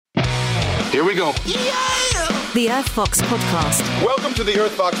Here we go. The Earth Fox Podcast. Welcome to the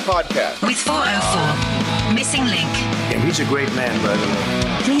Earth Fox Podcast. With 404. Missing Link. Yeah, he's a great man, by the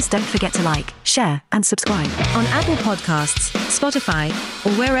way. Please don't forget to like, share, and subscribe on Apple Podcasts, Spotify,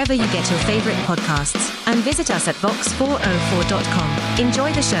 or wherever you get your favorite podcasts. And visit us at vox404.com.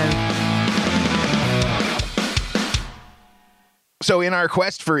 Enjoy the show. So in our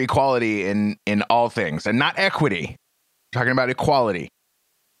quest for equality in all things, and not equity, we're talking about equality.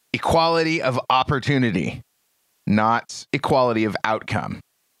 Equality of opportunity, not equality of outcome.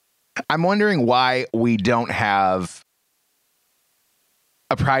 I'm wondering why we don't have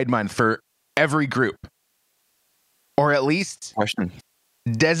a Pride Month for every group, or at least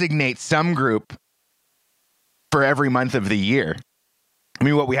designate some group for every month of the year. I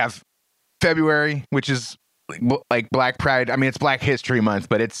mean, what we have February, which is like Black Pride. I mean, it's Black History Month,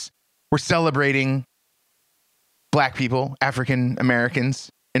 but we're celebrating Black people, African Americans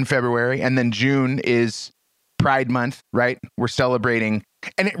in February, and then June is Pride Month, right? We're celebrating,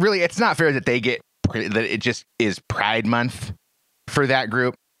 and it's not fair that that it just is Pride Month for that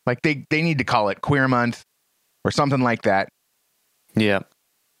group. Like they need to call it Queer Month or something like that. Yeah.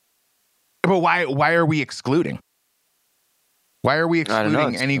 But why are we excluding? Why are we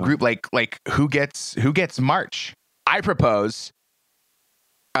excluding any group? Like who gets March? I propose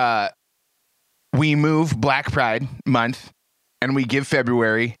we move Black Pride Month and we give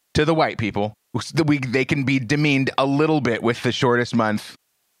February to the white people. They can be demeaned a little bit with the shortest month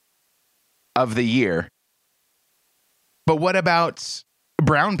of the year. But what about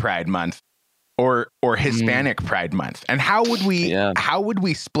Brown Pride Month or Hispanic Pride Month? And how would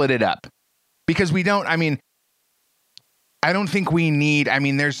we split it up? Because we don't, I don't think we need,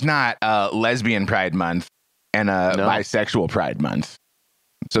 there's not a lesbian Pride Month and a bisexual Pride Month.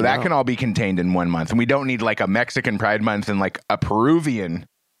 So that can all be contained in one month. And we don't need like a Mexican Pride Month and like a Peruvian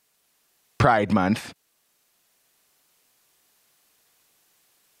Pride Month.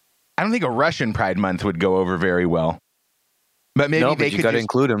 I don't think a Russian Pride Month would go over very well. But maybe they could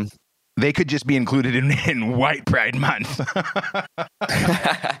include them. They could just be included in White Pride Month.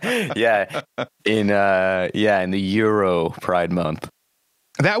 Yeah. In the Euro Pride Month.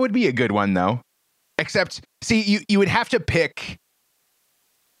 That would be a good one though. Except, see, you would have to pick,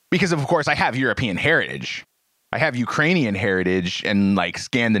 because of course I have European heritage. I have Ukrainian heritage and like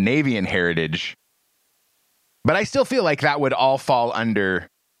Scandinavian heritage. But I still feel like that would all fall under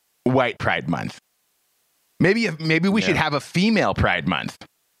White Pride Month. Maybe we should have a female Pride Month.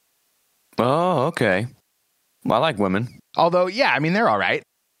 Oh, okay. Well, I like women. Although, yeah, they're all right.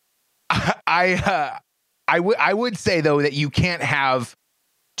 I would say though that you can't have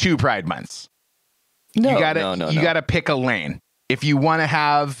two Pride Months. No, you gotta pick a lane. If you want to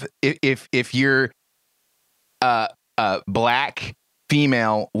have, if you're Black,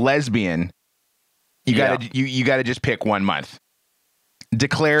 female, lesbian, you gotta just pick one month.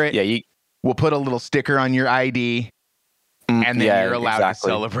 Declare it. Yeah, we'll put a little sticker on your ID, and then you're allowed to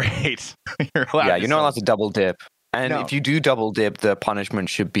celebrate. You're not allowed to double dip. And if you do double dip, the punishment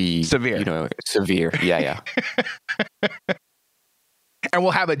should be severe. Severe. Yeah. And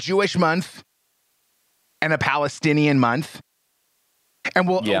we'll have a Jewish month and a Palestinian month. And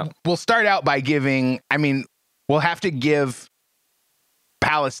we'll start out by giving, we'll have to give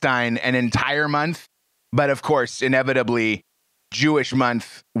Palestine an entire month, but of course, inevitably, Jewish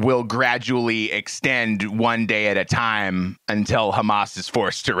month will gradually extend one day at a time until Hamas is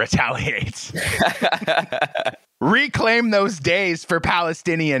forced to retaliate. Reclaim those days for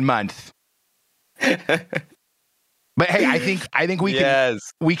Palestinian month. But hey, I think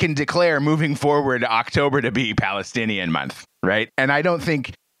we can declare moving forward October to be Palestinian month, right? And I don't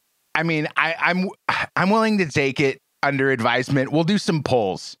think, I'm willing to take it under advisement. We'll do some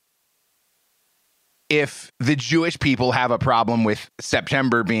polls. If the Jewish people have a problem with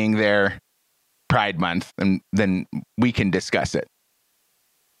September being their Pride Month, and then we can discuss it.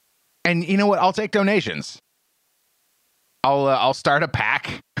 And you know what? I'll take donations. I'll start a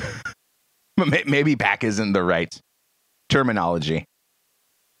PAC. Maybe PAC isn't the right terminology.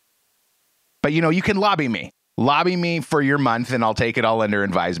 But you can lobby me. Lobby me for your month, and I'll take it all under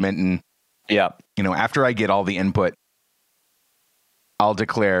advisement. And after I get all the input, I'll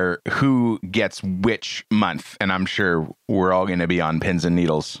declare who gets which month, and I'm sure we're all going to be on pins and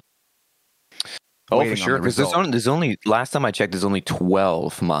needles. Oh, for sure. Because there's only, last time I checked, there's only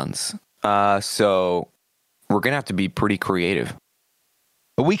 12 months. So we're going to have to be pretty creative.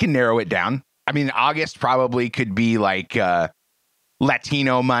 But we can narrow it down. August probably could be like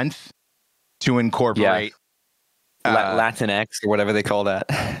Latino month to incorporate. Latinx or whatever they call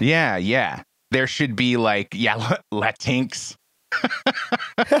that. Yeah. There should be like, Latinx.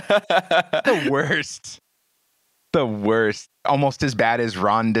 The worst. The worst. Almost as bad as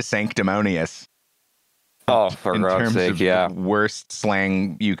Ron DeSanctimonious. Oh, for God's sake, yeah. The worst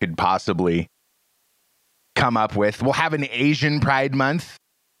slang you could possibly come up with. We'll have an Asian Pride Month.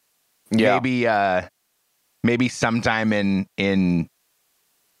 Yeah. Maybe sometime in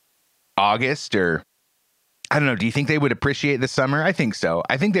August, or I don't know. Do you think they would appreciate the summer? I think so.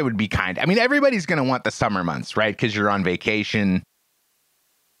 I think they would be kind. I mean, everybody's going to want the summer months, right? Because you're on vacation,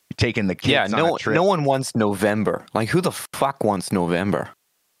 you're taking the kids on a trip. No one wants November. Like, who the fuck wants November?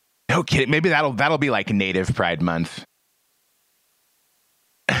 No kidding. Maybe that'll be like Native Pride Month.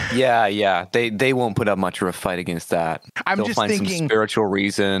 Yeah. They won't put up much of a fight against that. They'll just find some spiritual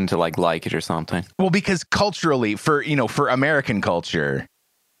reason to like it or something. Well, because culturally, for American culture,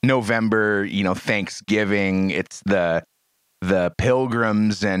 November, Thanksgiving, it's the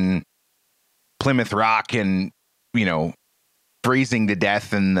Pilgrims and Plymouth Rock and freezing to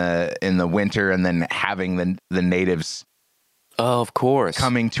death in the winter, and then having the natives, of course,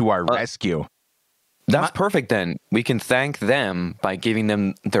 coming to our rescue. That's perfect. Then we can thank them by giving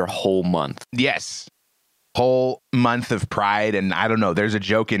them their whole month. Yes, whole month of pride. And I don't know. There's a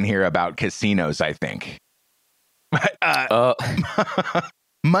joke in here about casinos, I think.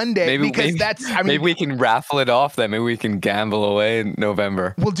 Monday, maybe we can raffle it off then. Maybe we can gamble away in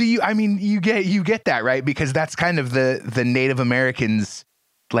November. Well, you get that, right? Because that's kind of the Native Americans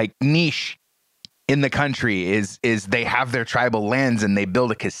like niche in the country is they have their tribal lands and they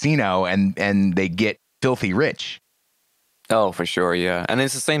build a casino and they get filthy rich. Oh, for sure, yeah. And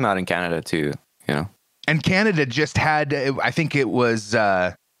it's the same out in Canada too, And Canada just had, I think it was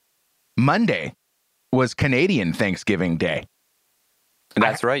Monday was Canadian Thanksgiving Day.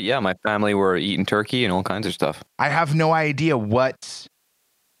 That's right. Yeah, my family were eating turkey and all kinds of stuff. I have no idea what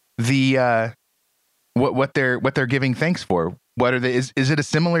the what they're giving thanks for. What are they? Is it a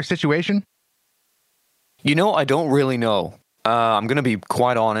similar situation? I don't really know. I'm gonna be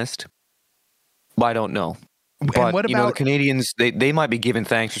quite honest, but I don't know. But and what about the Canadians? They might be giving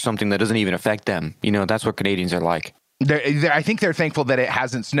thanks for something that doesn't even affect them. That's what Canadians are like. I think they're thankful that it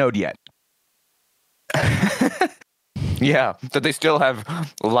hasn't snowed yet. Yeah, that they still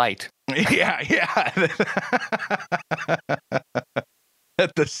have light. Yeah.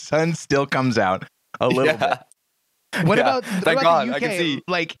 That the sun still comes out a little bit. What about Thank God, the UK? I can see.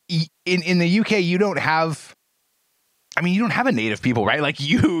 Like in the UK, you don't have a native people, right? Like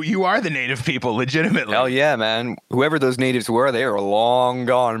you are the native people, legitimately. Hell yeah, man. Whoever those natives were, they were long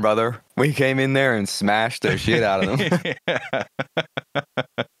gone, brother. We came in there and smashed the shit out of them.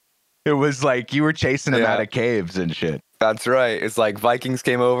 It was like you were chasing them out of caves and shit. That's right. It's like Vikings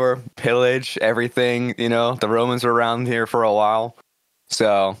came over, pillage everything. The Romans were around here for a while,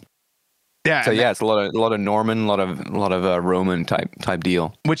 so it's a lot of Norman, a lot of Roman type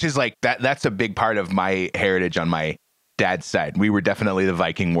deal. Which is like that. That's a big part of my heritage on my dad's side. We were definitely the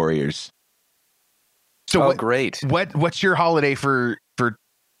Viking warriors. So great. What's your holiday for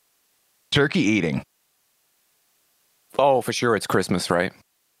turkey eating? Oh, for sure, it's Christmas, right?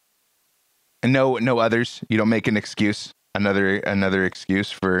 And no others. You don't make an excuse. Another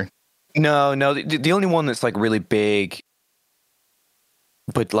excuse for. No. The only one that's like really big,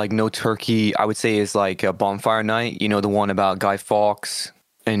 but like no turkey, I would say is like a bonfire night. The one about Guy Fawkes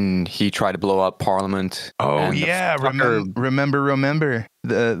and he tried to blow up Parliament. Oh yeah, remember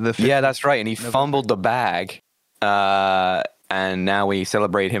the. Yeah, that's right. And he fumbled the bag, and now we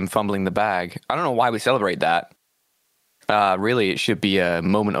celebrate him fumbling the bag. I don't know why we celebrate that. Really, it should be a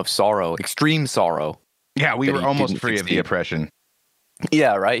moment of sorrow, extreme sorrow. Yeah, we were almost free of the oppression.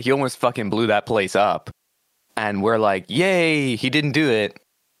 Yeah, right? He almost fucking blew that place up. And we're like, yay, he didn't do it.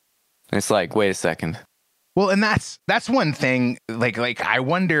 And it's like, wait a second. Well, and that's one thing, like I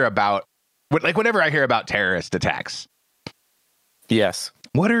wonder about, whenever I hear about terrorist attacks. Yes.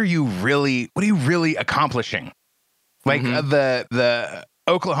 What are you really accomplishing? Like the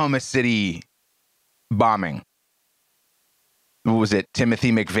Oklahoma City bombing. What was it?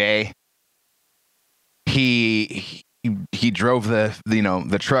 Timothy McVeigh. He drove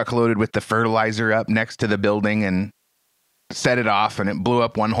the truck loaded with the fertilizer up next to the building and set it off, and it blew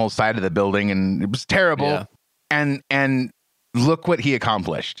up one whole side of the building, and it was terrible. Yeah. And look what he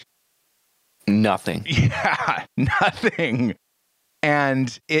accomplished. Nothing. Yeah, nothing.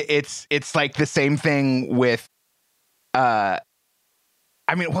 And it's like the same thing with I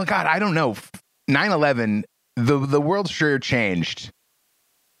don't know. 9/11. The world sure changed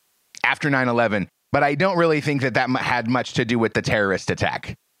after 9/11, but I don't really think that had much to do with the terrorist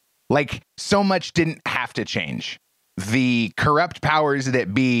attack. Like, so much didn't have to change. The corrupt powers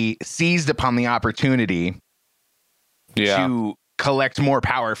that be seized upon the opportunity to collect more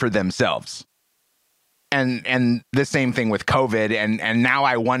power for themselves. And the same thing with COVID. And now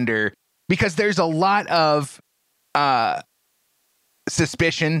I wonder, because there's a lot of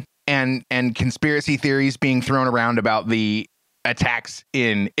suspicion and conspiracy theories being thrown around about the attacks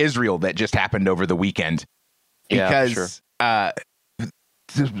in Israel that just happened over the weekend. Because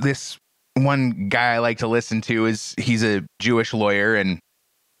this one guy I like to listen to he's a Jewish lawyer and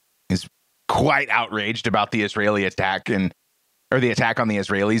is quite outraged about the Israeli attack or the attack on the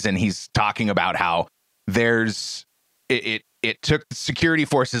Israelis, and he's talking about how it took security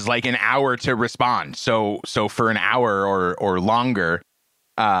forces like an hour to respond. So for an hour or longer,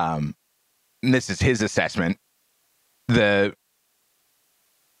 this is his assessment, the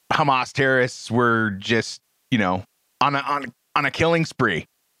Hamas terrorists were just, on a killing spree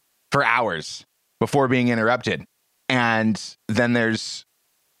for hours before being interrupted. And then there's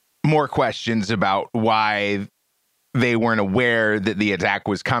more questions about why they weren't aware that the attack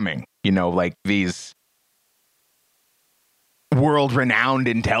was coming. Like these world-renowned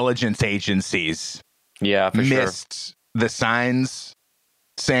intelligence agencies missed the signs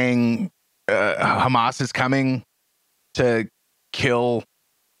saying Hamas is coming to kill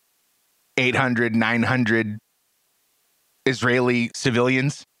 800, 900 Israeli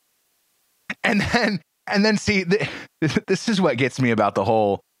civilians. And then see, this is what gets me about the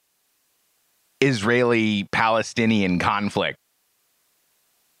whole Israeli-Palestinian conflict.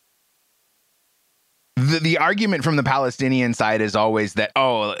 The argument from the Palestinian side is always that,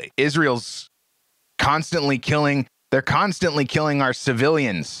 Israel's constantly killing our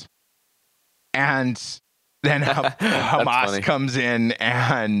civilians. And then Hamas comes in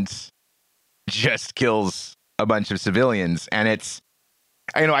and just kills a bunch of civilians. And it's,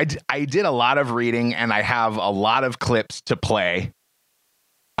 I did a lot of reading and I have a lot of clips to play.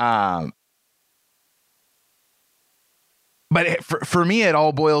 But for me, it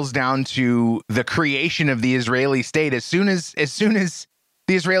all boils down to the creation of the Israeli state. As soon as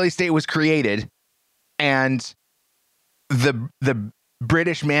the Israeli state was created and the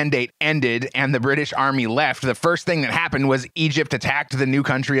British mandate ended and the British army left, the first thing that happened was Egypt attacked the new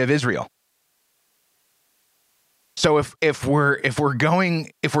country of Israel. So if we're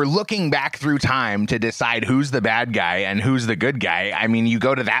looking back through time to decide who's the bad guy and who's the good guy, I mean, you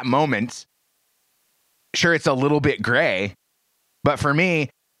go to that moment. Sure, it's a little bit gray. But for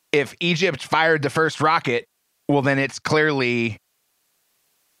me, if Egypt fired the first rocket, well, then it's clearly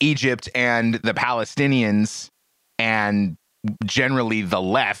Egypt and the Palestinians and generally the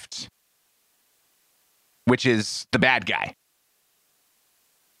left, which is the bad guy.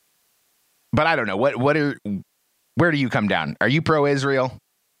 But I don't know. Where do you come down? Are you pro-Israel?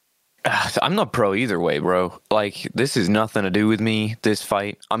 I'm not pro either way, bro. Like, this is nothing to do with me, this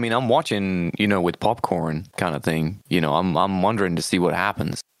fight. I mean, I'm watching, with popcorn kind of thing. I'm wondering to see what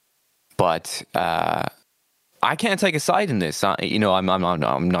happens. But I can't take a side in this. I'm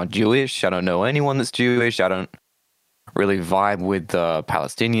not Jewish. I don't know anyone that's Jewish. I don't really vibe with the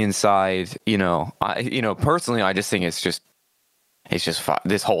Palestinian side. Personally, I just think it's just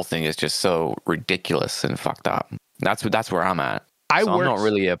this whole thing is just so ridiculous and fucked up. That's where I'm at. I'm not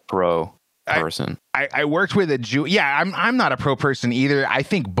really a pro person. I worked with a Jew. Yeah, I'm not a pro person either. I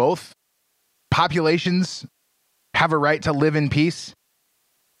think both populations have a right to live in peace.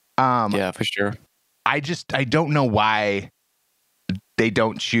 Yeah, for sure. I don't know why they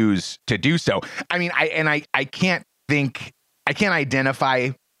don't choose to do so. I mean, I can't identify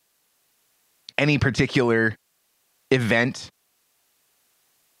any particular event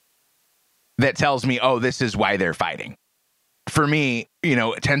that tells me, this is why they're fighting. For me,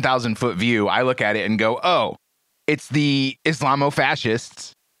 10,000 foot view, I look at it and go, it's the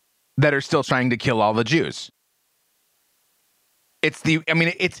Islamo-fascists that are still trying to kill all the Jews. It's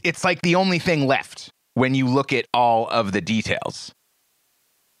like the only thing left when you look at all of the details.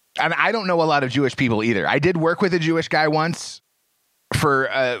 And I don't know a lot of Jewish people either. I did work with a Jewish guy once for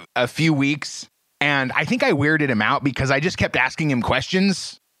a few weeks, and I think I weirded him out because I just kept asking him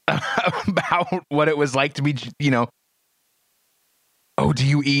questions about what it was like to be, do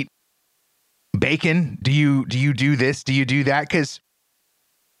you eat bacon? Do you do this? Do you do that? Because,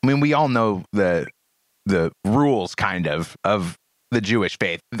 I mean, we all know the rules kind of the Jewish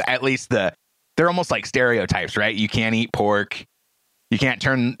faith. At least they're almost like stereotypes, right? You can't eat pork. You can't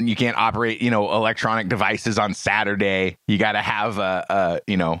operate, electronic devices on Saturday. You got to have a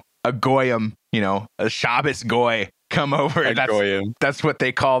goyim, a Shabbos goy come over. That's what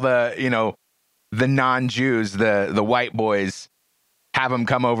they call the non-Jews, the white boys. Have them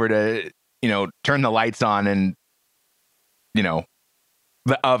come over to, turn the lights on and, the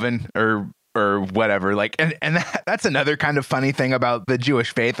oven or or whatever. Like, and that's another kind of funny thing about the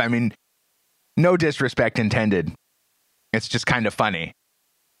Jewish faith. I mean, no disrespect intended. It's just kind of funny.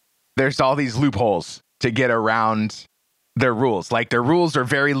 There's all these loopholes to get around their rules. Like, their rules are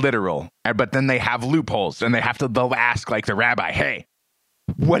very literal, but then they have loopholes, and they'll ask like the rabbi, hey,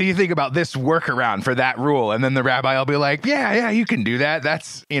 what do you think about this workaround for that rule? And then the rabbi will be like, yeah, you can do that.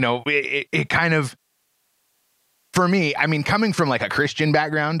 That's, it kind of, for me, I mean, coming from like a Christian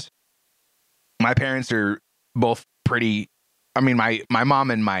background, my parents are both pretty, I mean, my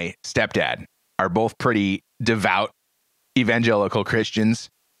mom and my stepdad are both pretty devout evangelical Christians.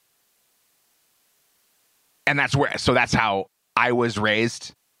 And that's how I was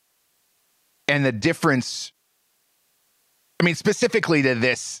raised. And the difference, I mean, specifically to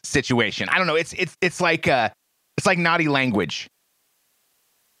this situation, I don't know. It's like naughty language.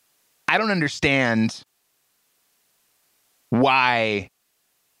 I don't understand why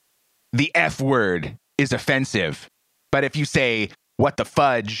the F word is offensive, but if you say what the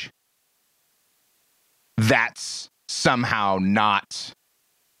fudge, that's somehow not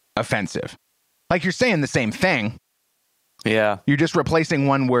offensive. Like, you're saying the same thing. Yeah. You're just replacing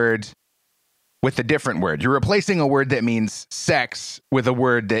one word with a different word. You're replacing a word that means sex with a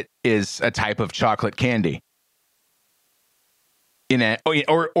word that is a type of chocolate candy.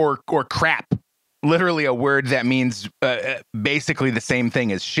 Or crap. Literally a word that means basically the same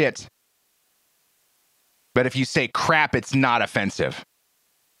thing as shit. But if you say crap, it's not offensive.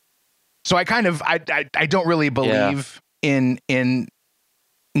 So I don't really believe in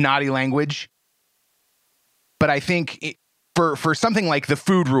naughty language. But I think for something like the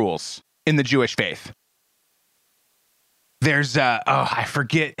food rules in the Jewish faith, there's I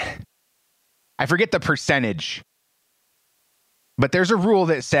forget the percentage, but there's a rule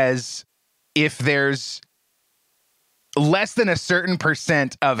that says if there's less than a certain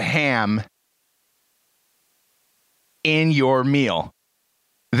percent of ham in your meal,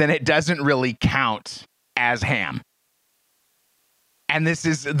 then it doesn't really count as ham. And this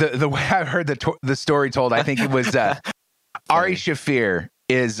is the way I've heard the story told. I think it was Ari Shafir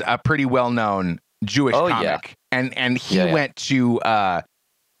is a pretty well-known Jewish comic. Yeah. And he went to like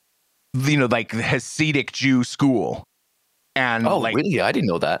the Hasidic Jew school. And really? I didn't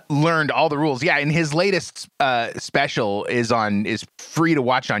know that. Learned all the rules. Yeah, and his latest special is free to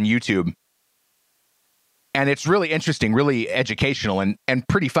watch on YouTube. And it's really interesting, really educational, and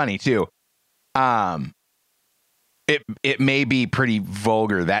pretty funny too. It may be pretty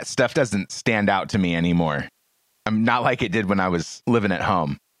vulgar. That stuff doesn't stand out to me anymore. I'm not like it did when I was living at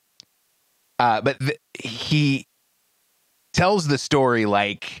home. But he tells the story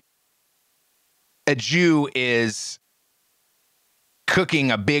like a Jew is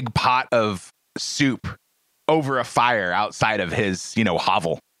cooking a big pot of soup over a fire outside of his,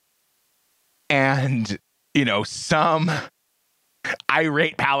 hovel. And, some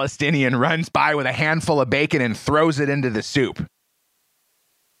irate Palestinian runs by with a handful of bacon and throws it into the soup.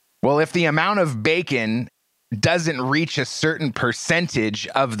 Well, if the amount of bacon doesn't reach a certain percentage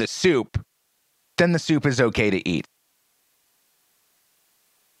of the soup, then the soup is okay to eat.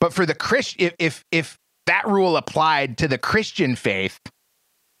 But for the Christian, if that rule applied to the Christian faith,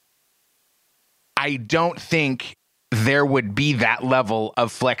 I don't think there would be that level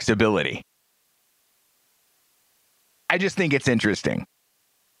of flexibility. I just think it's interesting.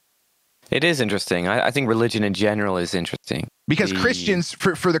 It is interesting. I think religion in general is interesting. Because Christians,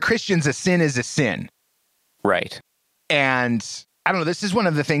 for the Christians, a sin is a sin. Right. And I don't know, this is one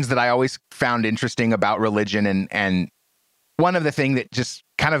of the things that I always found interesting about religion. And one of the things that just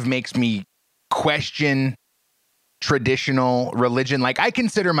kind of makes me question traditional religion. Like, I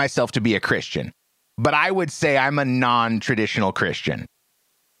consider myself to be a Christian, but I would say I'm a non-traditional Christian.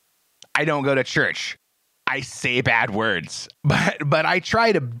 I don't go to church. I say bad words, but I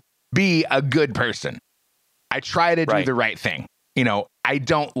try to be a good person. I try to do the right thing. I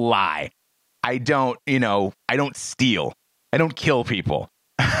don't lie. I don't steal. I don't kill people.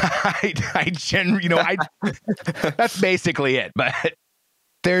 That's basically it. But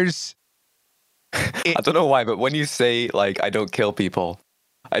I don't know why, but when you say like, I don't kill people,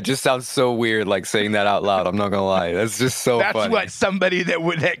 it just sounds so weird, like saying that out loud. I'm not gonna lie. That's just so funny. That's what somebody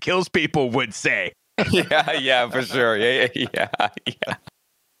that kills people would say. Yeah, for sure. Yeah.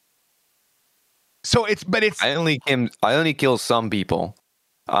 So I only kill some people.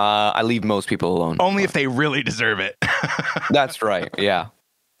 I leave most people alone. Only if they really deserve it. That's right. Yeah.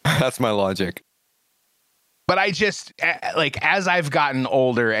 That's my logic. But I just, like, as I've gotten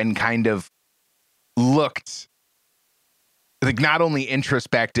older and kind of looked, like, not only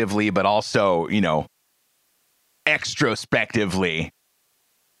introspectively, but also, extrospectively,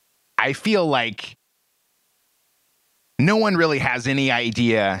 I feel like no one really has any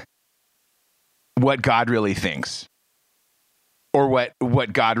idea what God really thinks or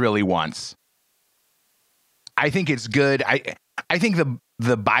what God really wants. I think it's good. I think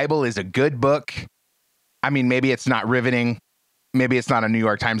the Bible is a good book. I mean, maybe it's not riveting. Maybe it's not a New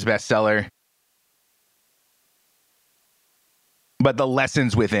York Times bestseller. But the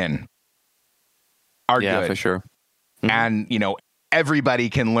lessons within are good. Yeah, for sure. Mm-hmm. And, you know, everybody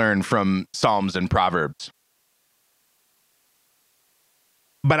can learn from Psalms and Proverbs.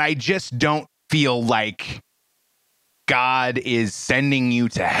 But I just don't feel like God is sending you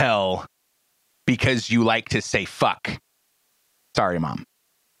to hell because you like to say fuck. Sorry, Mom.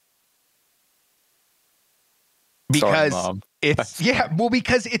 Because Sorry, Mom.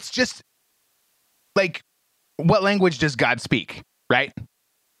 because it's just like, what language does God speak, right?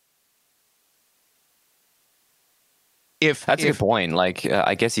 That's a good point. Like,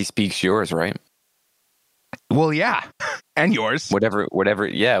 I guess he speaks yours, right? Well, yeah, and yours. Whatever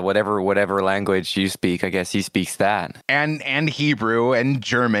language you speak, I guess he speaks that. And Hebrew and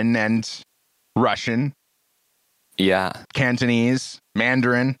German and Russian. Yeah. Cantonese,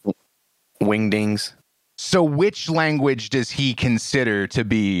 Mandarin. Wingdings. So which language does he consider to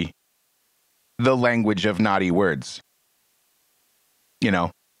be the language of naughty words? You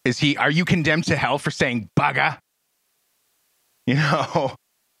know, are you condemned to hell for saying baga? You know,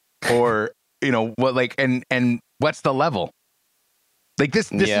 or, you know, what, like, and what's the level? Like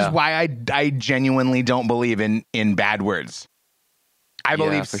this is why I genuinely don't believe in bad words. I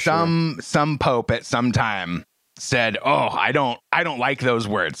believe some pope at some time said, "Oh, I don't like those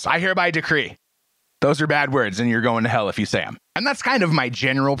words. I hereby decree those are bad words, and you're going to hell if you say them." And that's kind of my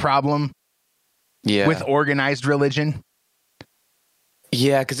general problem with organized religion.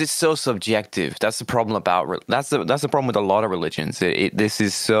 Yeah, because it's so subjective. That's the problem that's the problem with a lot of religions. This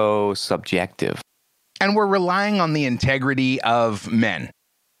is so subjective. And we're relying on the integrity of men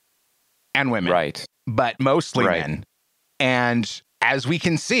and women. Right. But mostly men. And as we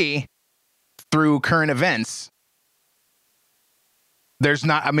can see through current events,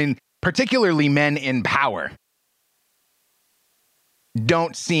 particularly men in power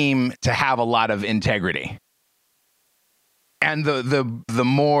don't seem to have a lot of integrity. And the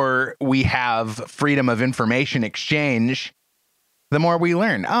more we have freedom of information exchange, the more we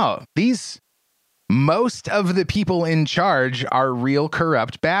learn. Oh, most of the people in charge are real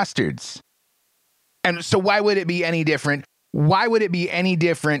corrupt bastards. And so why would it be any different? Why would it be any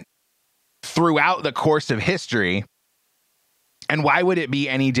different throughout the course of history? And why would it be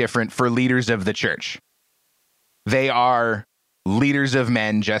any different for leaders of the church? They are leaders of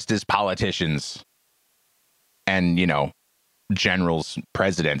men just as politicians and, you know, generals,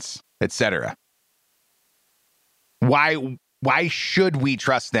 presidents, etc. Why should we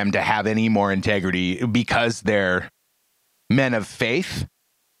trust them to have any more integrity because they're men of faith?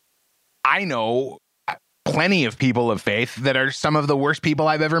 I know plenty of people of faith that are some of the worst people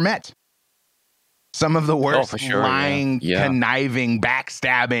I've ever met. Some of the worst lying, conniving,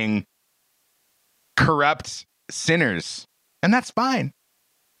 backstabbing, corrupt sinners. And that's fine.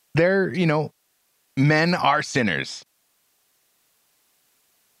 They're, you know, men are sinners.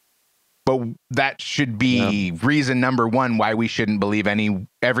 But that should be reason number one why we shouldn't believe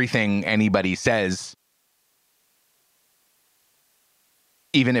everything anybody says,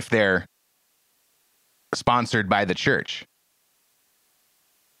 even if they're sponsored by the church.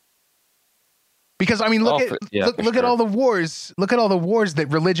 Because I mean, look at all the wars. Look at all the wars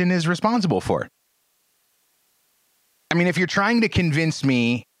that religion is responsible for. I mean, if you're trying to convince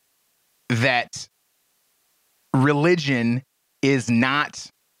me that religion is not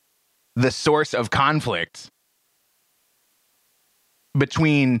the source of conflict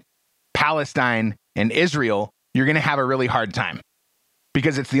between Palestine and Israel, you're going to have a really hard time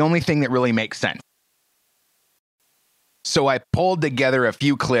because it's the only thing that really makes sense. So I pulled together a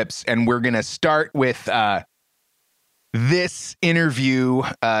few clips, and we're going to start with this interview,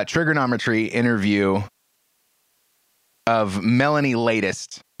 trigonometry interview of Melanie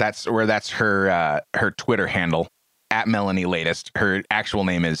Latest. That's her Twitter handle. At Melanie Latest. Her actual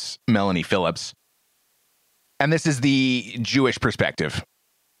name is Melanie Phillips. And this is the Jewish perspective.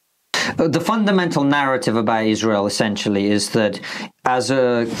 The fundamental narrative about Israel essentially is that as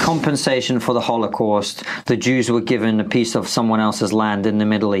a compensation for the Holocaust, the Jews were given a piece of someone else's land in the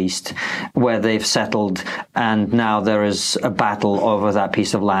Middle East where they've settled, and now there is a battle over that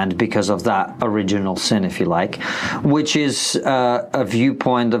piece of land because of that original sin, if you like, which is a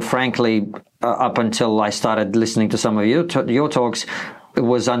viewpoint that, frankly, up until I started listening to some of your talks, it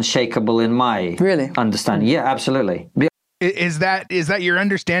was unshakable in my understanding. Yeah, absolutely. Is that your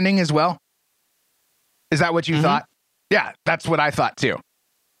understanding as well? Is that what you thought? Yeah, that's what I thought too.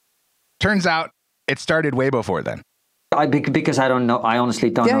 Turns out it started way before then. Because I don't know. I honestly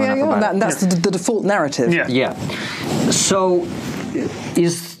don't know enough about it. That's the default narrative. Yeah. So,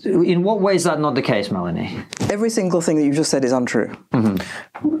 in what way is that not the case, Melanie? Every single thing that you just said is untrue.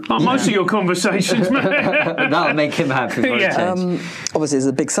 Most of your conversations, That'll make him happy. For a change. Obviously, it's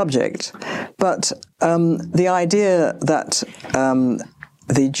a big subject, but the idea that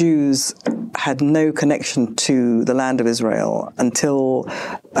the Jews had no connection to the land of Israel until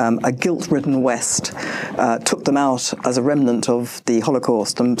a guilt-ridden West took them out as a remnant of the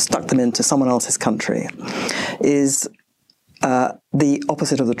Holocaust and stuck them into someone else's country is the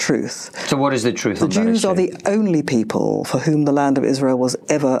opposite of the truth. So what is the truth? The Jews are the only people for whom the land of Israel was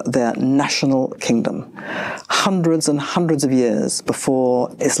ever their national kingdom. Hundreds and hundreds of years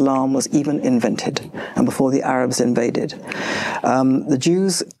before Islam was even invented and before the Arabs invaded. The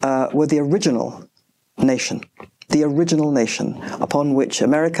Jews were the original nation. The original nation upon which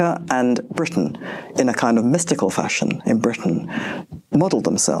America and Britain, in a kind of mystical fashion in Britain, modeled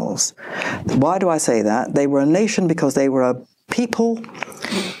themselves. Why do I say that? They were a nation because they were a people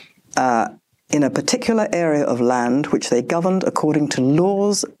in a particular area of land which they governed according to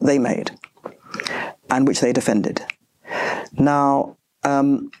laws they made and which they defended. Now,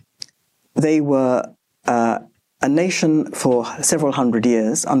 they were a nation for several hundred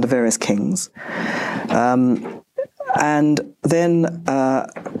years under various kings. And then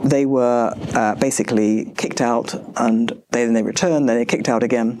they were basically kicked out, and then they returned, then they kicked out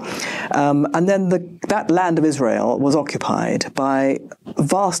again. And then that land of Israel was occupied by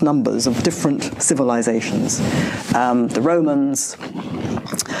vast numbers of different civilizations. The Romans,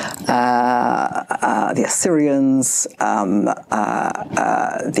 the Assyrians,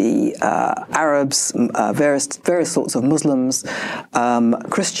 the Arabs, various sorts of Muslims,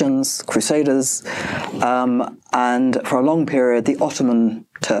 Christians, Crusaders, and for a long period, the Ottoman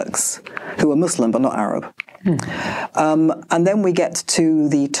Turks, who were Muslim but not Arab. And then we get to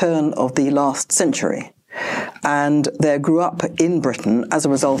the turn of the last century. And there grew up in Britain,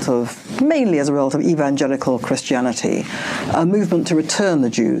 mainly as a result of evangelical Christianity, a movement to return the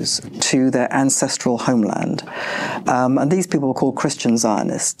Jews to their ancestral homeland. And these people were called Christian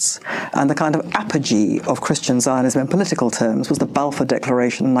Zionists. And the kind of apogee of Christian Zionism in political terms was the Balfour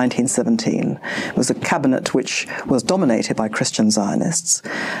Declaration in 1917. It was a cabinet which was dominated by Christian Zionists,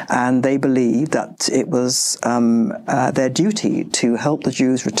 and they believed that it was their duty to help the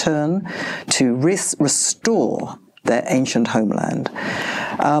Jews return, to restore their ancient homeland.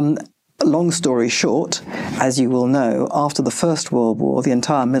 Long story short, as you will know, after the First World War, the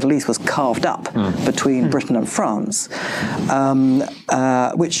entire Middle East was carved up between Britain and France,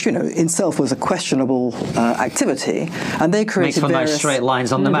 which, in itself was a questionable activity. And they created Makes for nice straight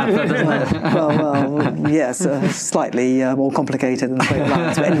lines on the map, doesn't it? well, yes, slightly more complicated than straight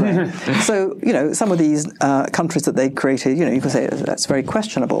lines. But anyway, so, some of these countries that they created, you can say that's very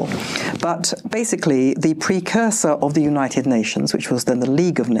questionable. But basically, the precursor of the United Nations, which was then the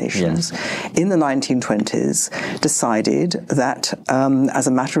League of Nations, in the 1920s, decided that as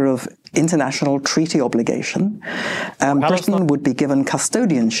a matter of international treaty obligation, Britain would be given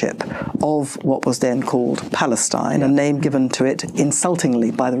custodianship of what was then called Palestine, a name given to it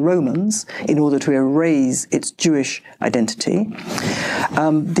insultingly by the Romans in order to erase its Jewish identity.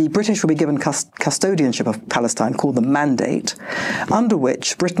 The British would be given custodianship of Palestine, called the Mandate, under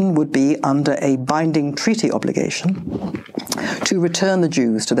which Britain would be under a binding treaty obligation to return the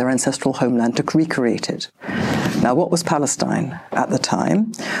Jews to their ancestral homeland, to recreate it. Now, what was Palestine at the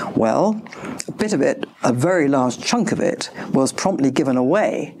time? Well, a bit of it, a very large chunk of it, was promptly given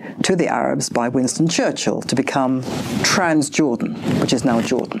away to the Arabs by Winston Churchill to become Transjordan, which is now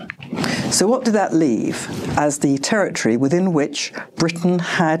Jordan. So what did that leave as the territory within which Britain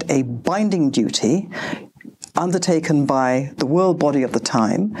had a binding duty undertaken by the world body of the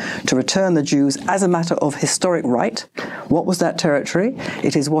time to return the Jews as a matter of historic right? What was that territory?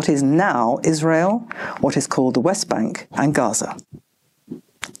 It is what is now Israel, what is called the West Bank, and Gaza.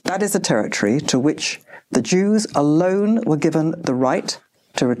 That is the territory to which the Jews alone were given the right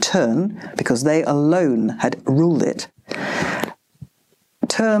to return because they alone had ruled it.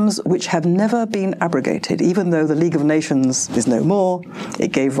 Terms which have never been abrogated, even though the League of Nations is no more.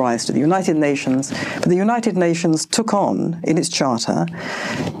 It gave rise to the United Nations. But the United Nations took on, in its charter,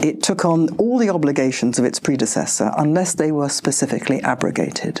 it took on all the obligations of its predecessor unless they were specifically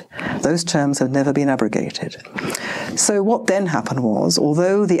abrogated. Those terms have never been abrogated. So what then happened was,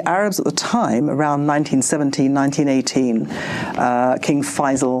 although the Arabs at the time, around 1917, 1918, King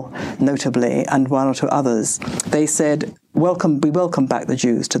Faisal notably, and one or two others, they said, we welcome back the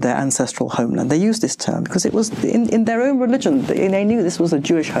Jews to their ancestral homeland. They used this term because it was in their own religion. They knew this was a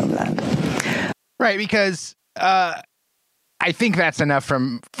Jewish homeland. Right, because I think that's enough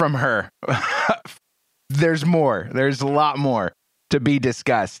from her. There's more. There's a lot more to be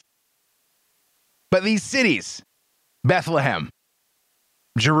discussed. But these cities, Bethlehem,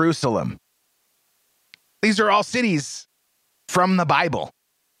 Jerusalem, these are all cities from the Bible.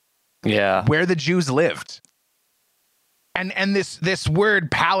 Yeah. Where the Jews lived. And this word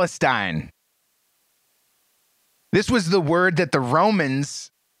Palestine, this was the word that the Romans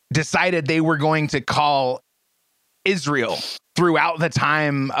decided they were going to call Israel throughout the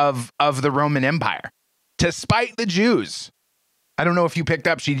time of the Roman Empire, to spite the Jews. I don't know if you picked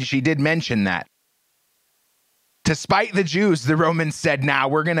up, she did mention that. To spite the Jews, the Romans said, "Now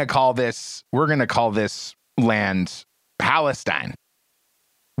we're going to call this land Palestine,"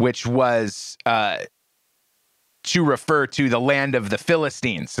 which was to refer to the land of the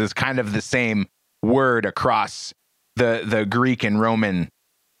Philistines. It's kind of the same word across the Greek and Roman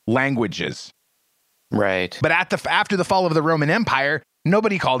languages. Right. But after the fall of the Roman Empire,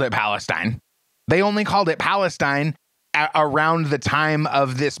 nobody called it Palestine. They only called it Palestine around the time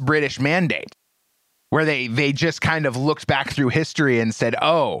of this British Mandate, where they just kind of looked back through history and said,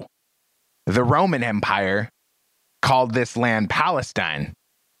 oh, the Roman Empire called this land Palestine.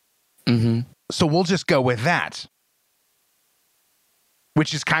 Mm-hmm. So we'll just go with that.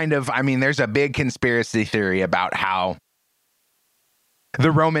 Which is kind of, I mean, there's a big conspiracy theory about how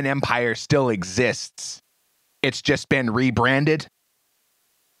the Roman Empire still exists. It's just been rebranded.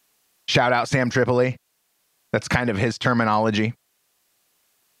 Shout out Sam Tripoli. That's kind of his terminology.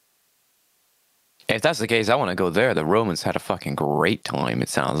 If that's the case, I want to go there. The Romans had a fucking great time, it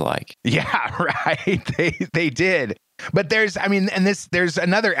sounds like. Yeah, right. They did. But there's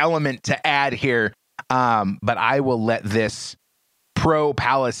another element to add here. But I will let this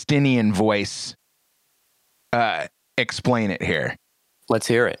pro-Palestinian voice explain it here. Let's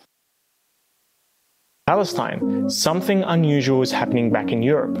hear it. Palestine, something unusual is happening back in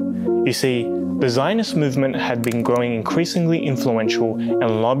Europe. You see, the Zionist movement had been growing increasingly influential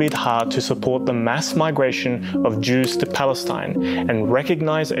and lobbied hard to support the mass migration of Jews to Palestine and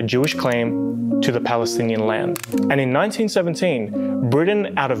recognize a Jewish claim to the Palestinian land. And in 1917,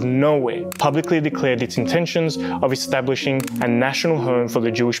 Britain, out of nowhere, publicly declared its intentions of establishing a national home for the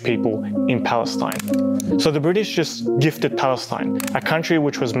Jewish people in Palestine. So the British just gifted Palestine, a country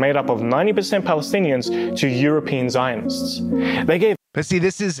which was made up of 90% Palestinians, to European Zionists. They gave. But see,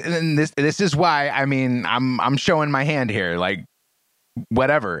 this is why, I mean, I'm showing my hand here. Like,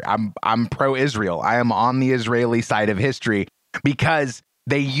 whatever. I'm pro-Israel. I am on the Israeli side of history because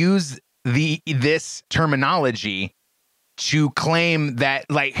they use this terminology to claim that,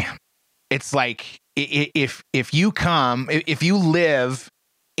 like, it's like if you live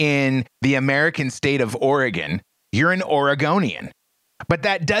in the American state of Oregon, you're an Oregonian. But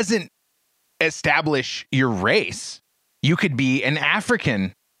that doesn't establish your race. You could be an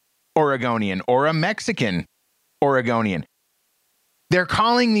African Oregonian or a Mexican Oregonian. They're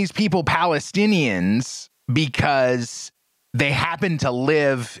calling these people Palestinians because they happen to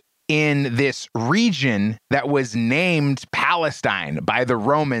live in this region that was named Palestine by the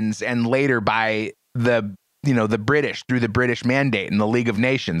Romans and later by the British through the British Mandate and the League of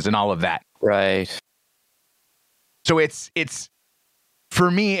Nations and all of that. Right. So it's for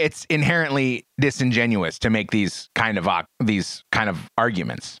me, it's inherently disingenuous to make these kind of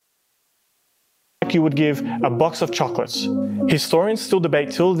arguments. You would give a box of chocolates. Historians still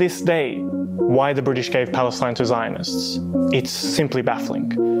debate till this day why the British gave Palestine to Zionists. It's simply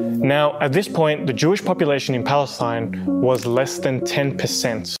baffling. Now, at this point, the Jewish population in Palestine was less than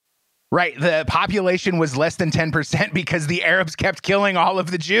 10%. Right, the population was less than 10% because the Arabs kept killing all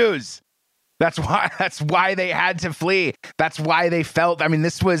of the Jews. That's why they had to flee. That's why they felt, I mean,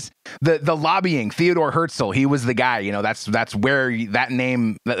 this was the lobbying. Theodore Herzl, he was the guy, that's where that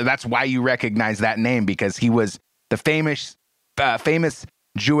name, that's why you recognize that name, because he was the famous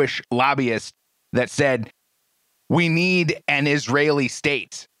Jewish lobbyist that said, we need an Israeli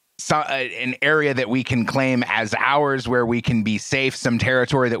state, an area that we can claim as ours, where we can be safe, some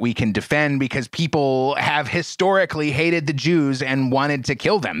territory that we can defend, because people have historically hated the Jews and wanted to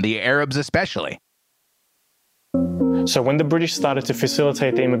kill them, the Arabs especially. So when the British started to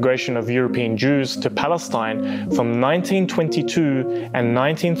facilitate the immigration of European Jews to Palestine from 1922 and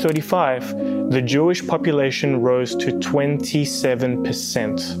 1935, the Jewish population rose to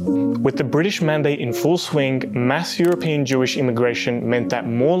 27%. With the British mandate in full swing, mass European Jewish immigration meant that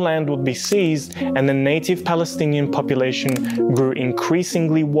more land would be seized and the native Palestinian population grew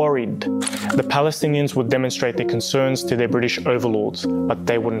increasingly worried. The Palestinians would demonstrate their concerns to their British overlords, but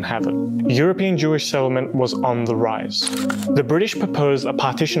they wouldn't have it. European Jewish settlement was on the rise. The British proposed a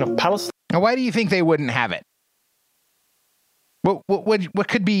partition of Palestine. Now, why do you think they wouldn't have it? What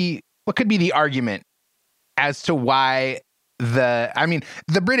could be the argument as to why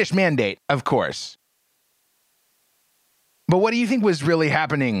the British mandate, of course. But what do you think was really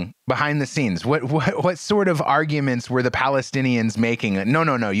happening behind the scenes? What sort of arguments were the Palestinians making?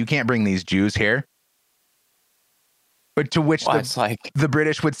 No, you can't bring these Jews here. But to which the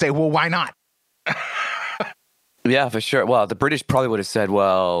British would say, well, why not? Yeah, for sure. Well, the British probably would have said,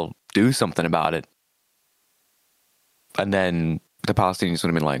 well, do something about it. And then the Palestinians would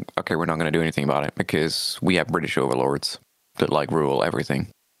have been like, okay, we're not going to do anything about it because we have British overlords that like rule everything.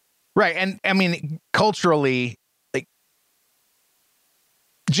 Right. And I mean, culturally, like,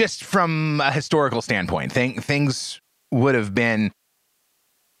 just from a historical standpoint, things would have been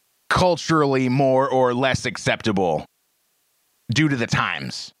culturally more or less acceptable due to the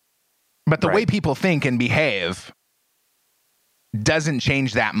times. But the way people think and behave doesn't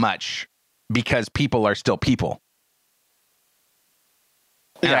change that much because people are still people.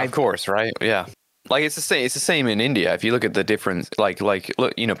 Yeah, of course, right? Yeah. Like it's the same in India. If you look at the difference, like look,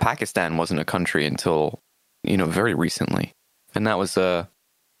 Pakistan wasn't a country until, very recently. And that was a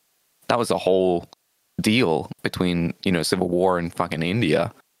whole deal between, civil war and fucking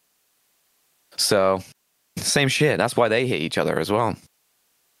India. So, same shit. That's why they hate each other as well.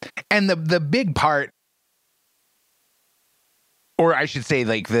 And the big part, or I should say,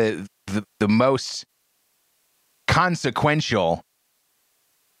 like the most consequential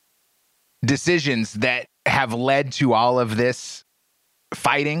decisions that have led to all of this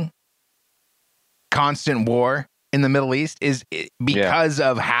fighting, constant war in the Middle East is because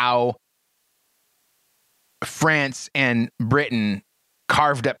of how France and Britain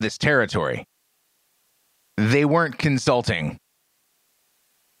carved up this territory. They weren't consulting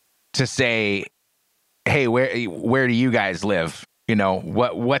to say, hey, where do you guys live?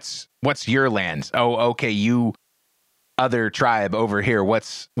 What's your land? Oh, okay, you other tribe over here.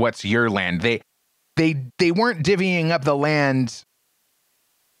 What's your land? They weren't divvying up the land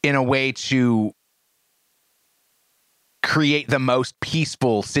in a way to create the most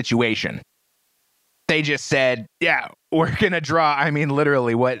peaceful situation. They just said, yeah, we're going to draw. I mean,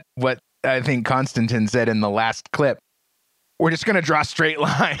 literally what I think Konstantin said in the last clip. We're just going to draw straight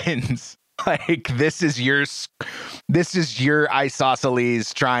lines. Like this is your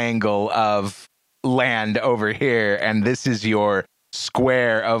isosceles triangle of land over here, and this is your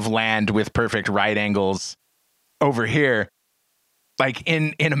square of land with perfect right angles over here. Like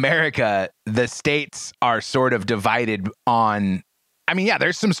in America, the states are sort of divided on, I mean, yeah,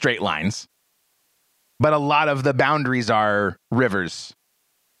 there's some straight lines, but a lot of the boundaries are rivers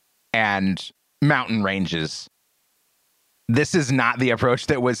and mountain ranges. This is not the approach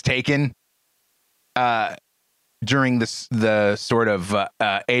that was taken during the sort of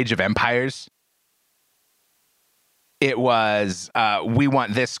age of empires. It was, we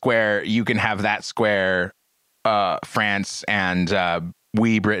want this square, you can have that square, France, and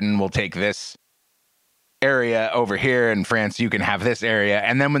we, Britain, will take this area over here, and France, you can have this area.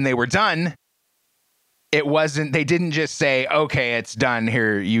 And then when they were done, they didn't just say, okay, it's done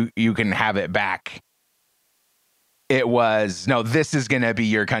here, you can have it back. It was, no, this is going to be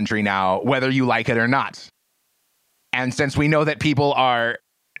your country now, whether you like it or not. And since we know that people's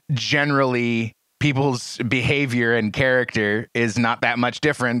behavior and character is not that much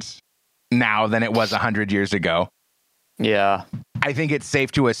different now than it was 100 years ago. Yeah. I think it's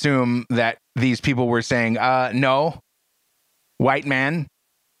safe to assume that these people were saying, no, white man,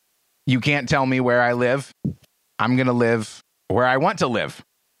 you can't tell me where I live. I'm going to live where I want to live.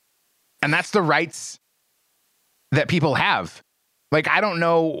 And that's the rights that people have. Like, I don't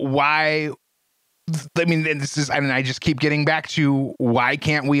know why. I mean, I just keep getting back to why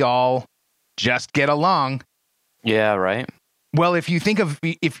can't we all just get along? Yeah, right. Well, if you think of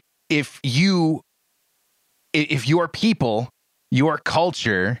if your people, your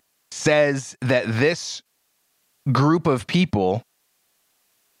culture says that this group of people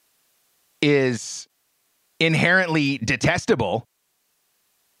is inherently detestable,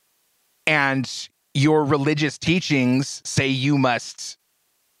 and your religious teachings say you must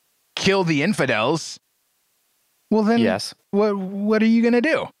kill the infidels, Well, then, Yes. What are you gonna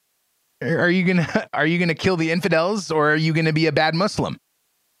do? Are you gonna kill the infidels, or are you gonna be a bad Muslim?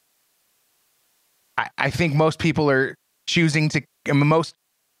 I think most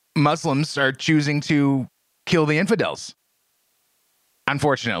Muslims are choosing to kill the infidels.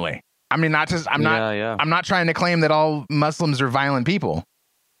 Unfortunately, I mean, I'm not trying to claim that all Muslims are violent people.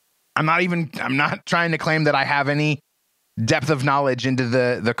 I'm not trying to claim that I have any depth of knowledge into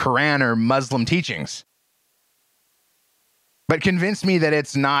the Quran or Muslim teachings. But convince me that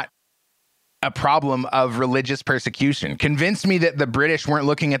it's not a problem of religious persecution. Convince me that the British weren't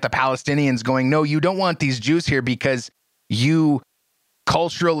looking at the Palestinians going, no, you don't want these Jews here because you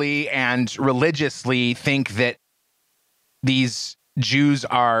culturally and religiously think that these Jews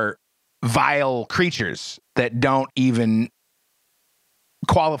are vile creatures that don't even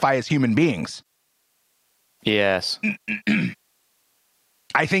qualify as human beings. Yes.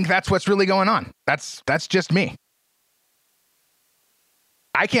 I think that's what's really going on. That's just me.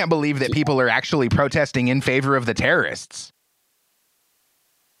 I can't believe that people are actually protesting in favor of the terrorists.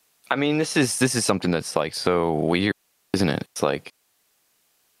 I mean, this is something that's like so weird, isn't it? It's like,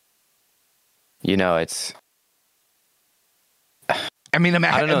 you know, it's. I mean,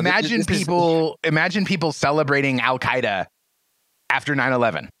 imagine this people celebrating Al Qaeda after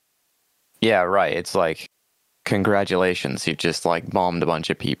 9/11. Yeah, right. It's like, congratulations, you've just like bombed a bunch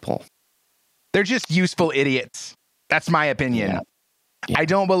of people. They're just useful idiots. That's my opinion. Yeah. I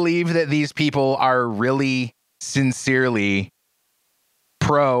don't believe that these people are really sincerely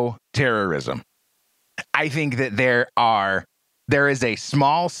pro-terrorism. I think that there is a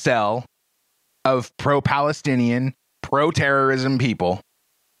small cell of pro-Palestinian, pro-terrorism people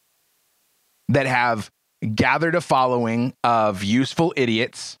that have gathered a following of useful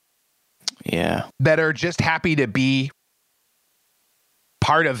idiots. Yeah. That are just happy to be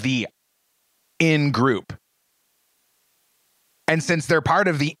part of the in group. And since they're part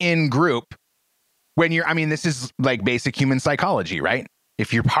of the in group, this is like basic human psychology, right?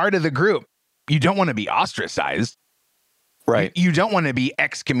 If you're part of the group, you don't want to be ostracized. Right. You don't want to be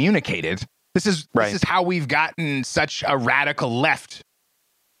excommunicated. This is how we've gotten such a radical left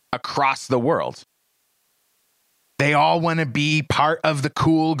across the world. They all want to be part of the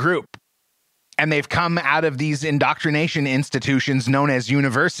cool group. And they've come out of these indoctrination institutions known as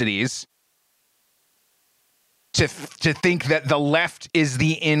universities to think that the left is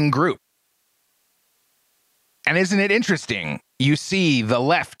the in group. And isn't it interesting? You see, the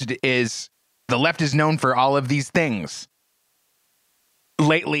left is known for all of these things.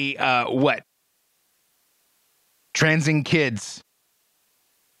 Lately, transing kids,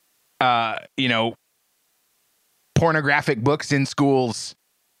 pornographic books in schools,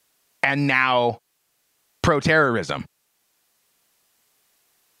 and now pro-terrorism.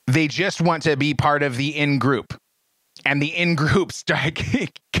 They just want to be part of the in-group. And the in-group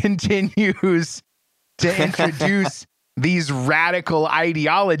continues to introduce these radical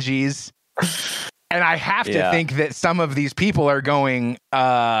ideologies. And I have to think that some of these people are going,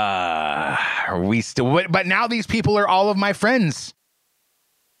 are we still... But now these people are all of my friends.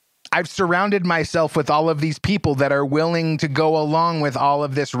 I've surrounded myself with all of these people that are willing to go along with all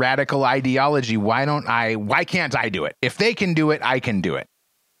of this radical ideology. Why can't I do it? If they can do it, I can do it.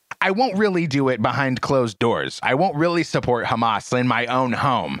 I won't really do it behind closed doors. I won't really support Hamas in my own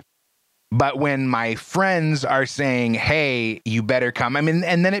home. But when my friends are saying, hey, you better come, and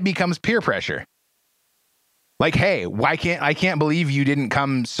then it becomes peer pressure. Like, hey, I can't believe you didn't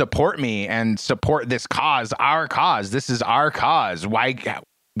come support me and support this cause, our cause. This is our cause. Why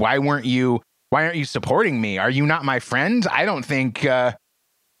aren't you supporting me? Are you not my friend? I don't think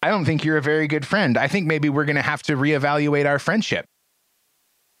you're a very good friend. I think maybe we're going to have to reevaluate our friendship.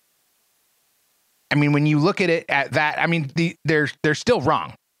 I mean, when you look at it at that, I mean, they're still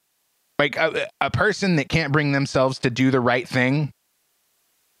wrong. Like a person that can't bring themselves to do the right thing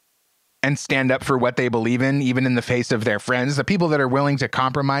and stand up for what they believe in, even in the face of their friends, the people that are willing to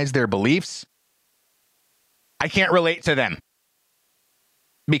compromise their beliefs, I can't relate to them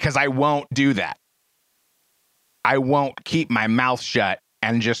because I won't do that. I won't keep my mouth shut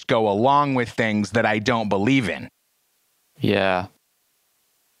and just go along with things that I don't believe in. Yeah.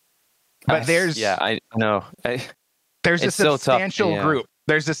 But I know. There's a substantial group.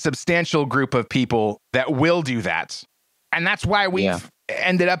 There's a substantial group of people that will do that. And that's why we've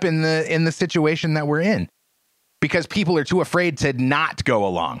ended up in the situation that we're in. Because people are too afraid to not go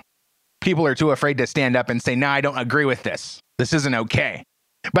along. People are too afraid to stand up and say, no, I don't agree with this. This isn't okay.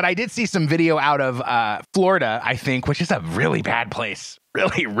 But I did see some video out of Florida, I think, which is a really bad place.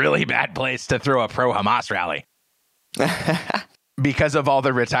 Really, really bad place to throw a pro-Hamas rally. Because of all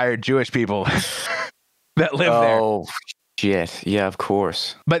the retired Jewish people that live there. Oh, shit. Yeah, of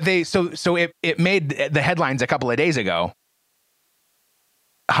course. But it made the headlines a couple of days ago.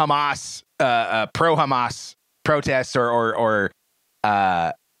 Hamas, pro-Hamas protests or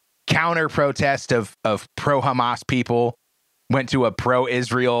counter protest of pro-Hamas people went to a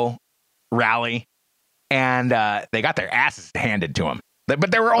pro-Israel rally, and they got their asses handed to them.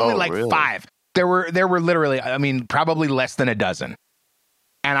 But there were only really? 5. There were literally, I mean, probably less than a dozen.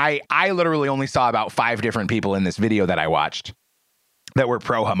 And I literally only saw about 5 different people in this video that I watched that were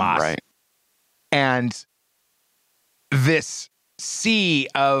pro-Hamas. Right. And this sea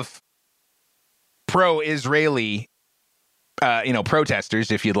of pro-Israeli,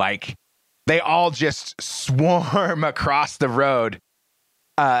 protesters, if you'd like, they all just swarm across the road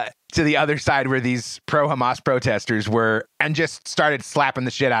to the other side where these pro-Hamas protesters were, and just started slapping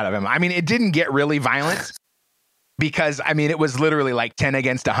the shit out of him. I mean, it didn't get really violent because, I mean, it was literally like 10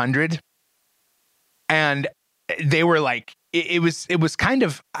 against 100. And they were like, it was kind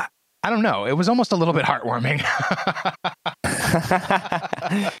of, I don't know, it was almost a little bit heartwarming.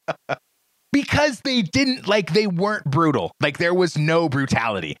 Because they weren't brutal. Like, there was no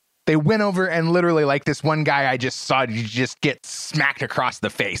brutality. They went over and literally, like, this one guy I just saw just get smacked across the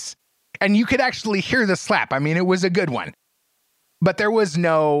face. And you could actually hear the slap. I mean, it was a good one. But there was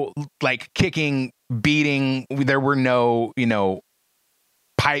no, like, kicking, beating. There were no,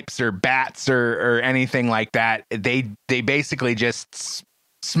 pipes or bats or anything like that. They basically just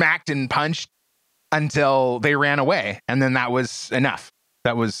smacked and punched until they ran away. And then that was enough.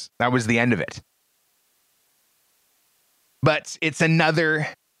 That was the end of it. But it's another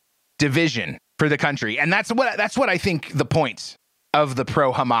division for the country. And that's what I think the point of the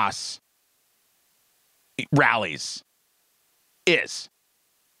pro-Hamas rallies is.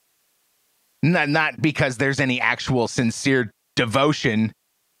 Not because there's any actual sincere devotion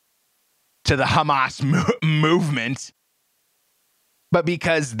to the Hamas movement, but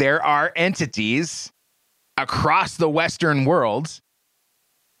because there are entities across the Western world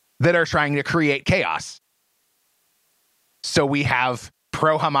that are trying to create chaos. So we have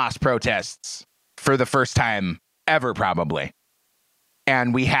pro-Hamas protests for the first time ever, probably.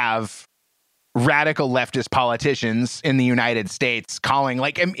 And we have radical leftist politicians in the United States calling,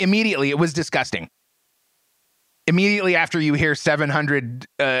 like, immediately, it was disgusting. Immediately after you hear 700,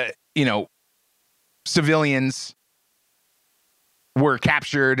 civilians were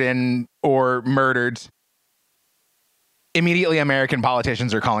captured or murdered, immediately American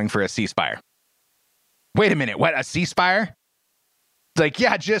politicians are calling for a ceasefire. Wait a minute, what, a ceasefire? Like,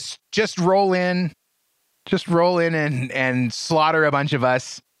 yeah, just roll in and slaughter a bunch of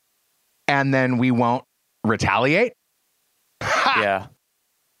us, and then we won't retaliate? Ha! Yeah.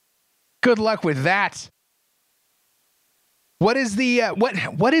 Good luck with that. What is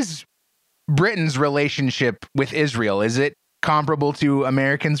what is Britain's relationship with Israel? Is it comparable to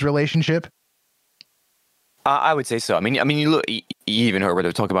Americans' relationship? I would say so. I mean, you look. You even heard what they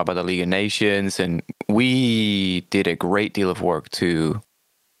were talking about the League of Nations, and we did a great deal of work to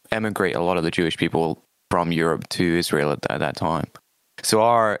emigrate a lot of the Jewish people from Europe to Israel at that time. So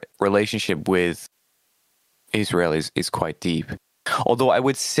our relationship with Israel is quite deep. Although I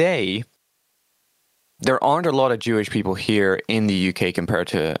would say there aren't a lot of Jewish people here in the UK compared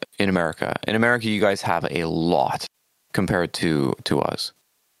to in America. In America, you guys have a lot compared to us,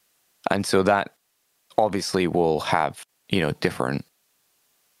 and so that obviously will have different.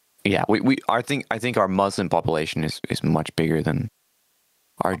 Yeah, I think our Muslim population is much bigger than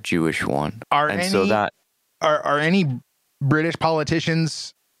our Jewish one. Are any British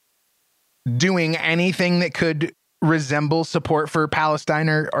politicians doing anything that could resemble support for Palestine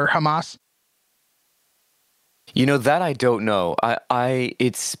or Hamas? That I don't know.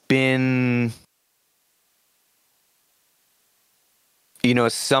 It's been,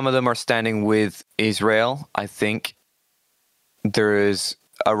 some of them are standing with Israel. I think there is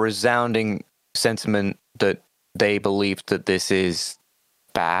a resounding sentiment that they believe that this is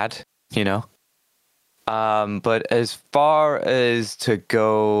bad, but as far as to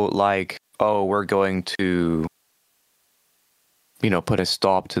go like, oh, we're going to, put a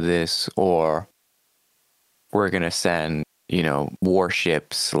stop to this, or we're going to send,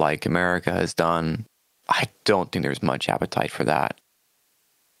 warships like America has done, I don't think there's much appetite for that.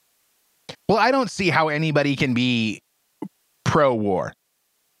 Well, I don't see how anybody can be pro-war,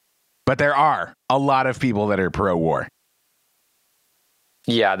 but there are a lot of people that are pro-war.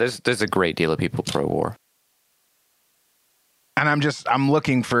 Yeah, there's a great deal of people pro-war. And I'm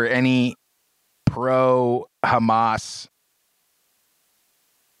looking for any pro-Hamas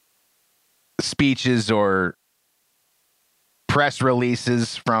speeches or press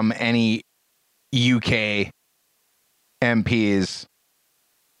releases from any UK MPs,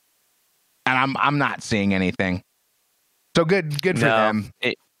 and I'm not seeing anything. So good for them.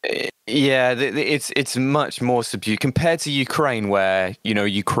 It's much more subdued compared to Ukraine, where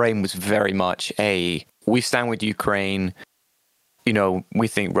Ukraine was very much we stand with Ukraine. We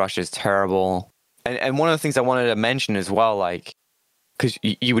think Russia's terrible, and one of the things I wanted to mention as well, like, because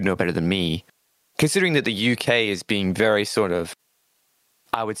you would know better than me, considering that the UK is being very sort of,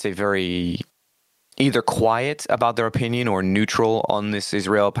 I would say, very either quiet about their opinion or neutral on this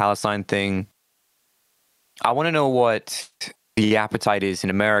Israel-Palestine thing. I want to know what the appetite is in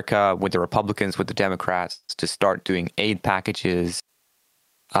America with the Republicans, with the Democrats, to start doing aid packages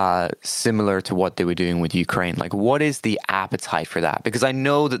similar to what they were doing with Ukraine. Like, what is the appetite for that? Because I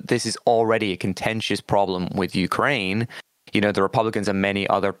know that this is already a contentious problem with Ukraine. The Republicans and many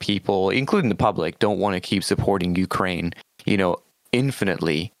other people, including the public, don't want to keep supporting Ukraine,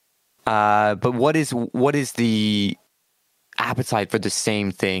 infinitely. But what is the appetite for the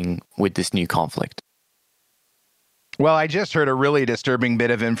same thing with this new conflict? Well, I just heard a really disturbing bit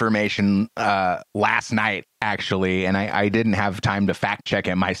of information last night, actually, and I didn't have time to fact check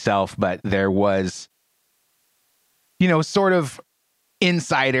it myself, but there was, sort of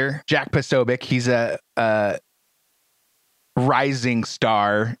insider, Jack Posobiec. He's a rising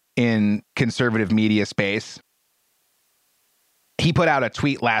star in conservative media space. He put out a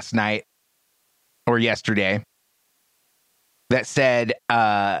tweet last night or yesterday that said,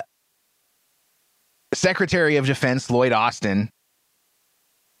 Secretary of Defense Lloyd Austin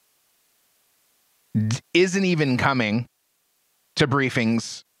isn't even coming to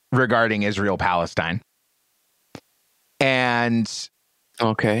briefings regarding Israel-Palestine. And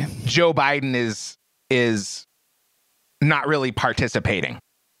okay, Joe Biden is not really participating.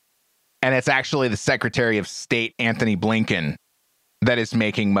 And it's actually the Secretary of State, Anthony Blinken, that is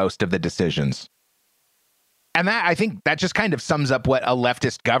making most of the decisions. And I think that just kind of sums up what a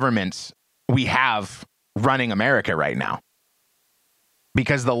leftist government we have running America right now.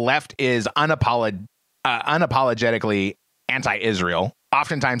 Because the left is unapologetically anti-Israel,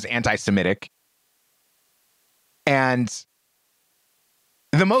 oftentimes anti-Semitic. And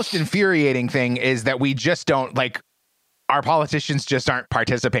the most infuriating thing is that we just don't, our politicians just aren't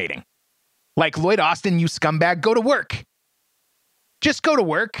participating. Like, Lloyd Austin, you scumbag, go to work. Just go to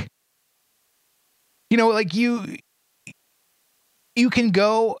work. You can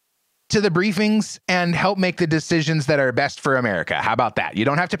go to the briefings and help make the decisions that are best for America. How about that? You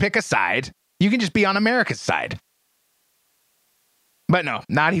don't have to pick a side. You can just be on America's side. But no,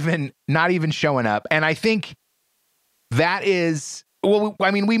 not even showing up. And I think that is,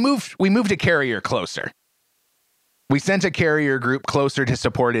 we moved a carrier closer. We sent a carrier group closer to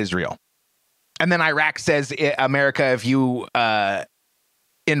support Israel. And then Iraq says, America, if you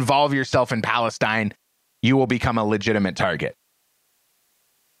involve yourself in Palestine, you will become a legitimate target.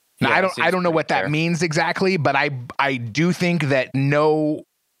 Now, Yeah, I don't know what that means exactly, but I do think that no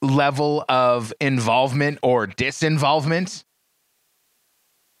level of involvement or disinvolvement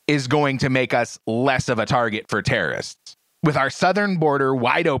is going to make us less of a target for terrorists. With our southern border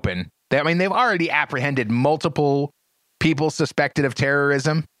wide open, they've already apprehended multiple people suspected of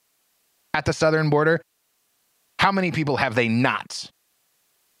terrorism at the southern border. How many people have they not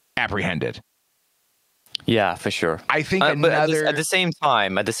apprehended? Yeah, for sure. I think but at the same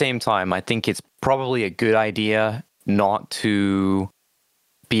time, I think it's probably a good idea not to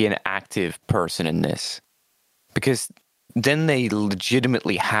be an active person in this, because then they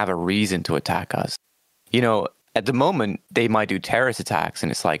legitimately have a reason to attack us. At the moment, they might do terrorist attacks,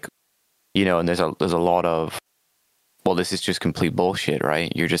 and it's like, and there's a lot of, well, this is just complete bullshit,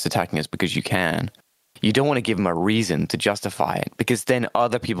 right? You're just attacking us because you can. You don't want to give them a reason to justify it, because then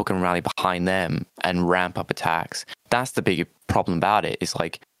other people can rally behind them and ramp up attacks. That's the big problem about it. It's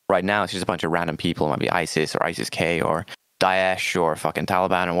like, right now, it's just a bunch of random people. It might be ISIS or ISIS-K or Daesh or fucking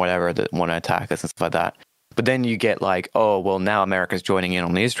Taliban or whatever that want to attack us and stuff like that. But then you get like, oh, well, now America's joining in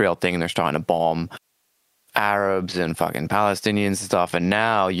on the Israel thing and they're starting to bomb Arabs and fucking Palestinians and stuff. And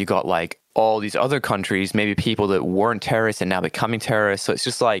now you got like all these other countries, maybe people that weren't terrorists and now becoming terrorists. So it's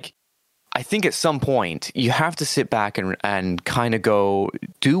just like, I think at some point you have to sit back and kind of go,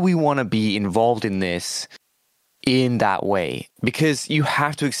 do we want to be involved in this in that way? Because you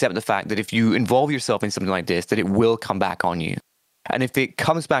have to accept the fact that if you involve yourself in something like this, that it will come back on you. And if it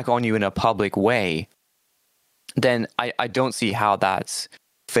comes back on you in a public way, then I don't see how that's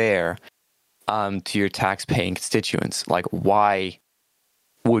fair to your tax-paying constituents. Like, why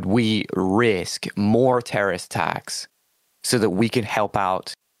would we risk more terrorist attacks so that we can help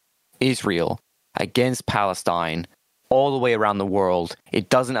out Israel against Palestine all the way around the world? It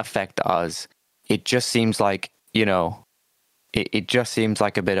doesn't affect us it just seems like, it just seems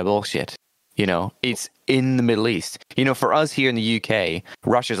like a bit of bullshit. It's in the Middle East. For us here in the UK,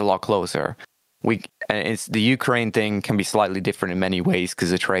 Russia's a lot closer. It's the Ukraine thing can be slightly different in many ways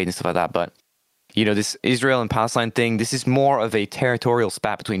because of trade and stuff like that. But, this Israel and Palestine thing, this is more of a territorial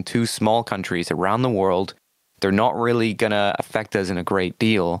spat between two small countries around the world. They're not really going to affect us in a great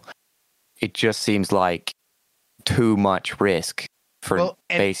deal. It just seems like too much risk for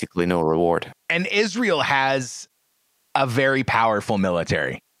basically no reward. And Israel has a very powerful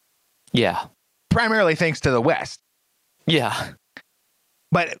military. Yeah. Primarily thanks to the West. Yeah.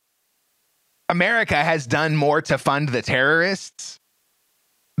 But America has done more to fund the terrorists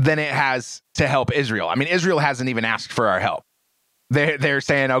than it has to help Israel. I mean, Israel hasn't even asked for our help. They're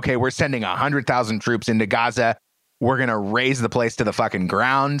saying, okay, we're sending 100,000 troops into Gaza. We're going to raise the place to the fucking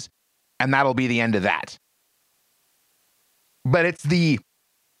ground, and that'll be the end of that. But it's the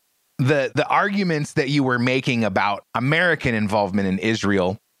arguments that you were making about American involvement in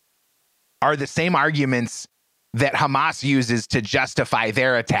Israel are the same arguments that Hamas uses to justify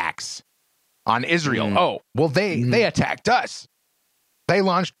their attacks on Israel. Oh, well, they attacked us. They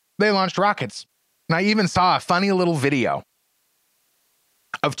launched rockets. And I even saw a funny little video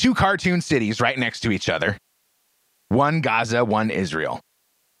of two cartoon cities right next to each other. One Gaza, one Israel.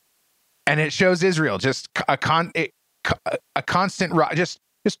 And it shows Israel just a constant just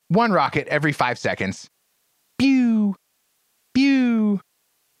one rocket every 5 seconds. Pew, pew,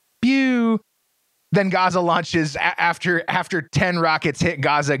 pew. Then Gaza launches after 10 rockets hit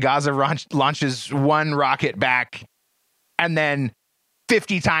Gaza. Gaza launches one rocket back, and then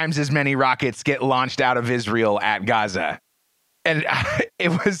 50 times as many rockets get launched out of Israel at Gaza. And it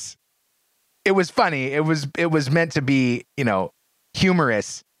was funny. It was meant to be,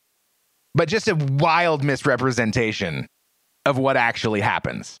 humorous, but just a wild misrepresentation of what actually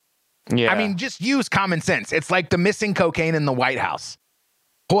happens. Yeah. I mean, just use common sense. It's like the missing cocaine in the White House.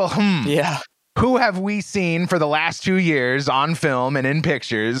 Well, yeah. Who have we seen for the last 2 years on film and in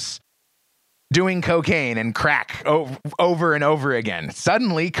pictures doing cocaine and crack over and over again?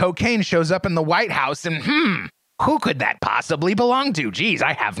 Suddenly, cocaine shows up in the White House, and who could that possibly belong to? Geez,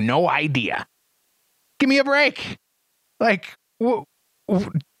 I have no idea. Give me a break. Like,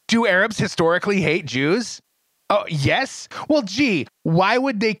 do Arabs historically hate Jews? Oh, yes? Well, gee, why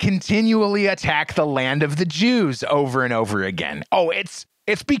would they continually attack the land of the Jews over and over again? Oh, it's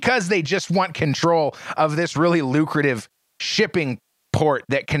because they just want control of this really lucrative shipping port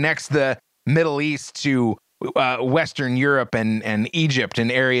that connects the Middle East to Western Europe and Egypt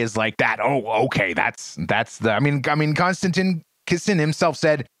and areas like that. Oh, okay, that's the. I mean, Konstantin Kisin himself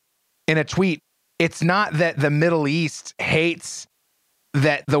said in a tweet, it's not that the Middle East hates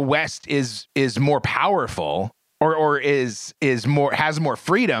that the West is more powerful or has more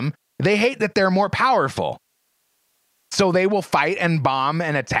freedom. They hate that they're more powerful. So they will fight and bomb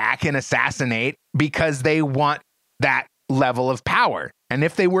and attack and assassinate because they want that level of power. And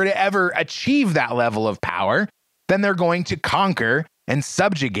if they were to ever achieve that level of power, then they're going to conquer and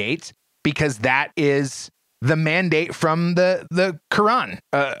subjugate, because that is the mandate from the Quran,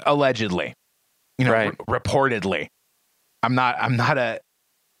 allegedly. Right. Reportedly. I'm not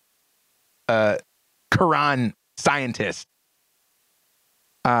a Quran scientist.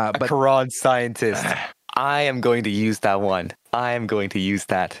 But Quran scientist. I am going to use that one. I am going to use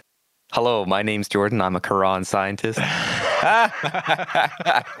that. Hello, my name's Jordan. I'm a Quran scientist.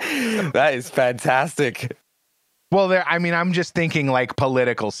 That is fantastic. Well, I'm just thinking like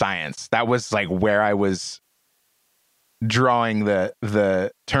political science. That was like where I was drawing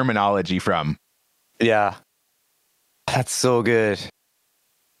the terminology from. Yeah. That's so good.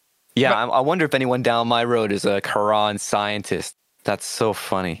 Yeah, I wonder if anyone down my road is a Quran scientist. That's so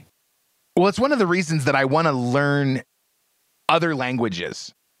funny. Well, it's one of the reasons that I want to learn other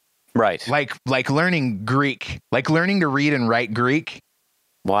languages. Right. Like learning Greek, like learning to read and write Greek.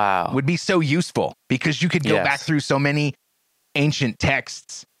 Wow. Would be so useful, because you could go back through so many ancient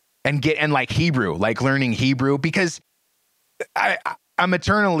texts and like Hebrew, like learning Hebrew, because I'm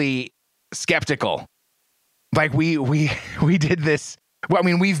eternally skeptical. Like we did this. Well, I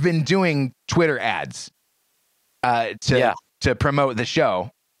mean, we've been doing Twitter ads to promote the show.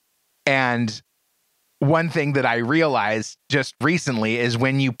 And one thing that I realized just recently is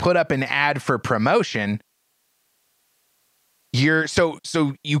when you put up an ad for promotion, so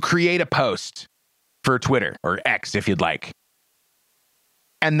you create a post for Twitter or X, if you'd like.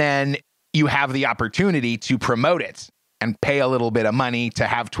 And then you have the opportunity to promote it and pay a little bit of money to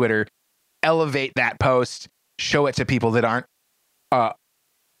have Twitter elevate that post, show it to people that aren't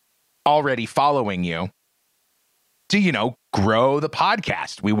already following you, to, grow the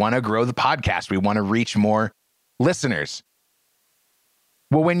podcast. We want to grow the podcast. We want to reach more listeners.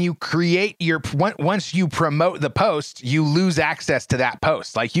 Well, when you create once you promote the post, you lose access to that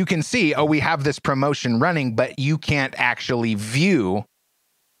post. Like you can see, oh, we have this promotion running, but you can't actually view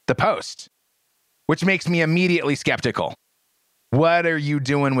the post, which makes me immediately skeptical. What are you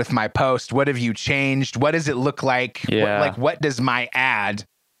doing with my post? What have you changed? What does it look like? Yeah. What does my ad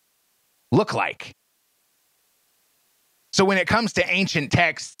look like? So when it comes to ancient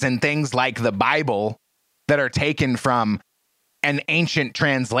texts and things like the Bible that are taken from an ancient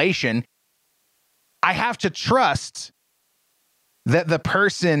translation, I have to trust that the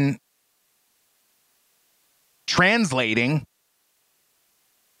person translating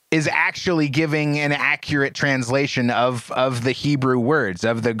is actually giving an accurate translation of the Hebrew words,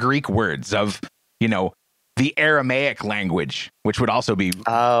 of the Greek words, of, the Aramaic language, which would also be...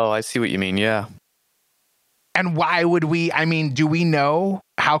 Oh, I see what you mean, yeah. And why would we... do we know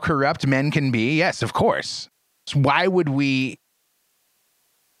how corrupt men can be? Yes, of course. So why would we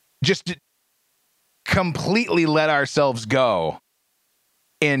just completely let ourselves go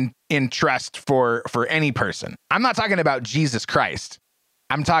in trust for any person? I'm not talking about Jesus Christ.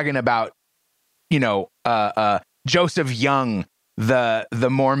 I'm talking about, Joseph Young, the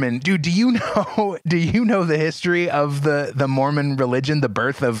Mormon dude. Do you know the history of the Mormon religion, the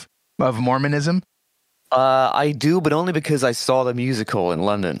birth of Mormonism? I do, but only because I saw the musical in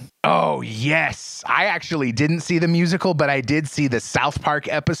London. Oh, yes. I actually didn't see the musical, but I did see the South Park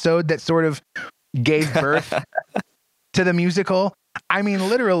episode that sort of gave birth to the musical.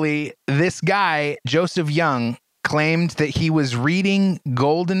 Literally, this guy, Joseph Young, claimed that he was reading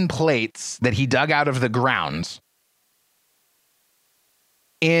golden plates that he dug out of the ground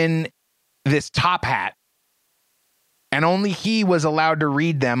in this top hat. And only he was allowed to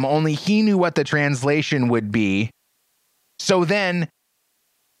read them. Only he knew what the translation would be. So then,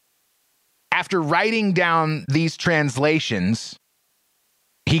 after writing down these translations,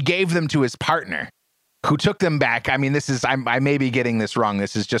 he gave them to his partner, who took them back. I may be getting this wrong.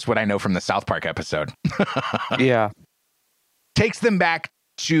 This is just what I know from the South Park episode. Yeah. Takes them back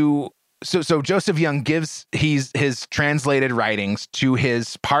to... So Joseph Young gives his translated writings to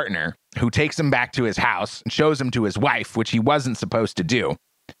his partner, who takes him back to his house and shows him to his wife, which he wasn't supposed to do.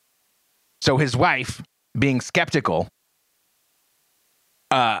 So his wife, being skeptical,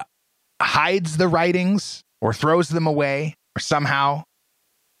 hides the writings or throws them away or somehow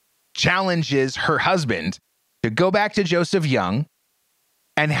challenges her husband to go back to Joseph Young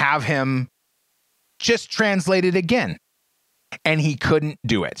and have him just translate it again. And he couldn't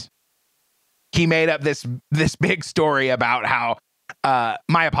do it. He made up this big story about how,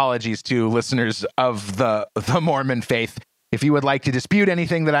 my apologies to listeners of the Mormon faith. If you would like to dispute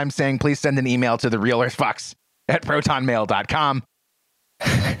anything that I'm saying, please send an email to therealearthfox@protonmail.com.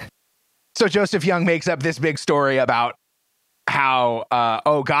 So Joseph Young makes up this big story about how,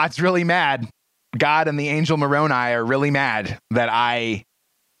 God's really mad. God and the angel Moroni are really mad that I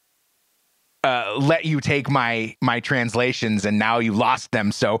let you take my translations and now you lost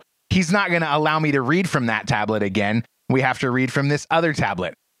them. So he's not going to allow me to read from that tablet again. We have to read from this other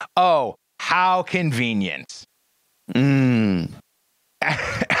tablet. Oh, how convenient. Yeah,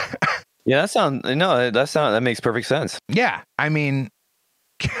 that makes perfect sense. Yeah, the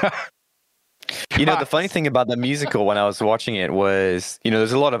funny thing about the musical when I was watching it was,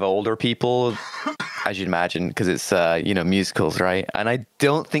 there's a lot of older people, as you'd imagine, because it's, musicals, right? And I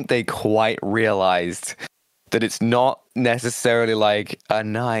don't think they quite realized that it's not necessarily like a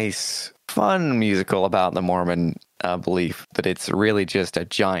nice, fun musical about the Mormon belief, that it's really just a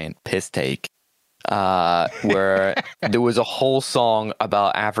giant piss take, where there was a whole song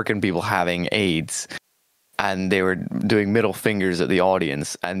about African people having AIDS, and they were doing middle fingers at the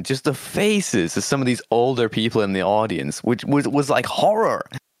audience, and just the faces of some of these older people in the audience, which was like horror.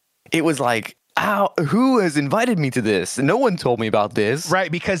 It was like, who has invited me to this? No one told me about this.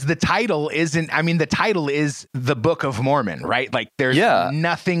 Right, because the title isn't, the title is the Book of Mormon, right? Like, there's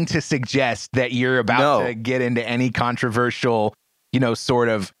nothing to suggest that you're about to get into any controversial, sort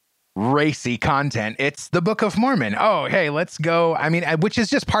of racy content. It's the Book of Mormon. Oh, hey, let's go. Which is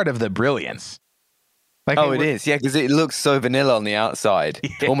just part of the brilliance. Like, it is. Yeah, because it looks so vanilla on the outside.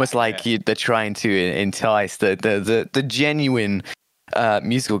 Yeah. Almost like they're trying to entice the genuine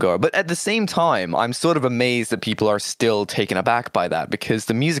musical goer. But at the same time, I'm sort of amazed that people are still taken aback by that, because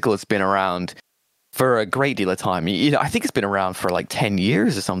the musical has been around for a great deal of time. I think it's been around for like 10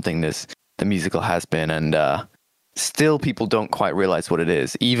 years or something, the musical has been, and still people don't quite realize what it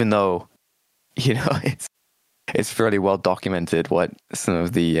is, even though, it's it's fairly well documented what some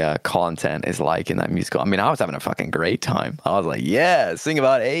of the content is like in that musical. I mean, I was having a fucking great time. I was like, yeah, sing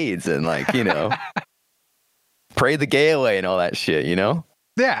about AIDS and like, you know, pray the gay away and all that shit, you know?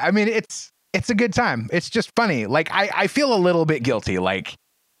 Yeah, I mean, it's a good time. It's just funny. Like, I feel a little bit guilty, like,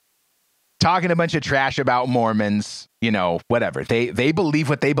 talking a bunch of trash about Mormons, you know, whatever. They believe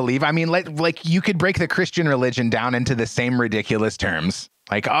what they believe. I mean, like you could break the Christian religion down into the same ridiculous terms.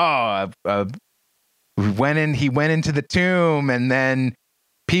 Like, he went into the tomb, and then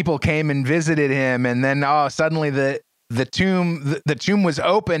people came and visited him, and then suddenly the tomb was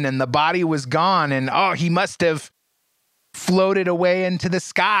open and the body was gone, and he must have floated away into the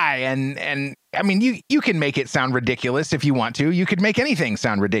sky. And I mean, you can make it sound ridiculous if you want to. You could make anything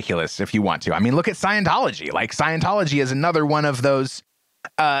sound ridiculous if you want to. I mean, look at Scientology. Like, Scientology is another one of those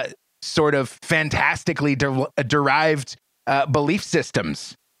sort of fantastically derived belief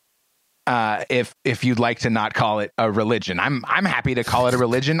systems. If you'd like to not call it a religion, I'm happy to call it a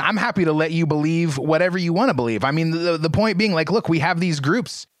religion. I'm happy to let you believe whatever you want to believe. I mean, the point being, like, look, we have these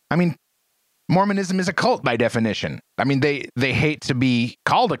groups. I mean, Mormonism is a cult by definition. I mean, they hate to be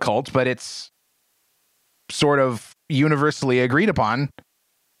called a cult, but it's sort of universally agreed upon.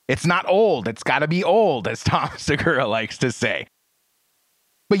 It's not old. It's got to be old, as Tom Segura likes to say.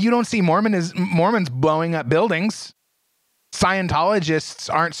 But you don't see Mormons blowing up buildings.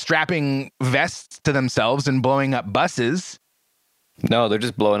 Scientologists aren't strapping vests to themselves and blowing up buses. No, they're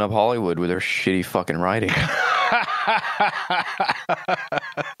just blowing up Hollywood with their shitty fucking writing.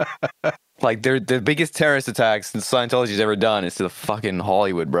 Like, they're the biggest terrorist attacks Scientology's ever done is to the fucking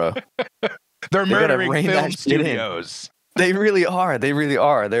Hollywood, bro. They're murdering film studios. They really are. They really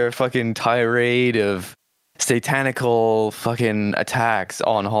are. They're a fucking tirade of satanical fucking attacks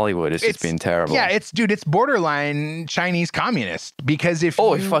on Hollywood. It's just been terrible. Yeah, it's borderline Chinese communist, because it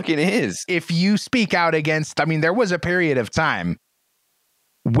fucking is. If you speak out against, I mean, there was a period of time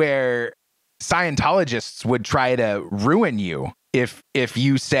where Scientologists would try to ruin you if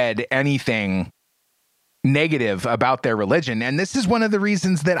you said anything negative about their religion. And this is one of the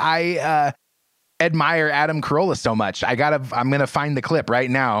reasons that I admire Adam Carolla so much. I'm going to find the clip right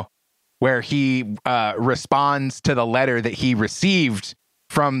now where he responds to the letter that he received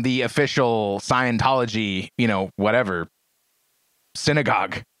from the official Scientology, you know, whatever,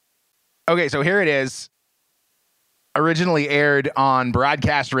 synagogue. Okay, so here it is. Originally aired on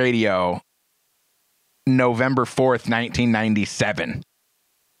broadcast radio November 4th, 1997.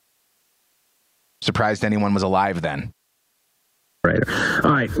 Surprised anyone was alive then. Right.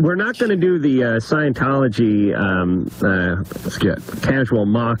 All right. We're not going to do the Scientology casual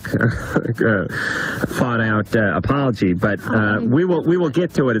mock thought out apology, but we will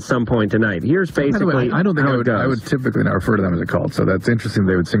get to it at some point tonight. Here's basically. By the way, I don't think I would typically not refer to them as a cult, so that's interesting.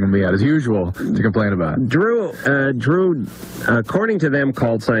 They would single me out as usual to complain about. Drew, according to them,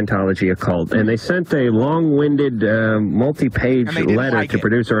 called Scientology a cult, and they sent a long-winded, multi-page letter to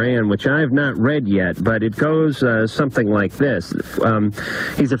producer Ann, which I have not read yet, but it goes something like this.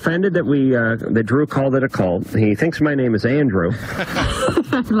 He's offended that Drew called it a cult. He thinks my name is Andrew.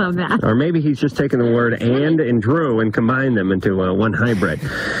 I love that. Or maybe he's just taken the word and Drew and combined them into one hybrid.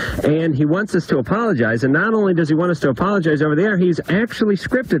 And he wants us to apologize. And not only does he want us to apologize over the air, he's actually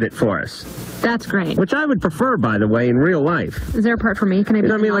scripted it for us. That's great. Which I would prefer, by the way, in real life. Is there a part for me? Can I be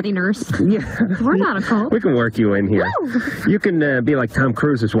a naughty nurse? Yeah. We're not a cult. We can work you in here. Woo! You can be like Tom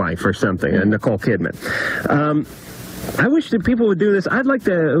Cruise's wife or something, Nicole Kidman. I wish that people would do this. I'd like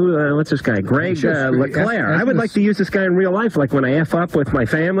to, what's this guy? Greg LeClaire. I would like to use this guy in real life, like when I F up with my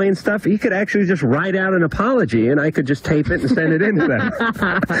family and stuff. He could actually just write out an apology, and I could just tape it and send it in to them.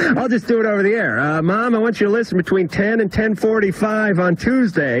 I'll just do it over the air. Mom, I want you to listen between 10 and 10:45 on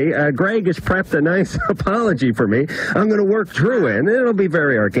Tuesday. Greg has prepped a nice apology for me. I'm going to work Drew in. It'll be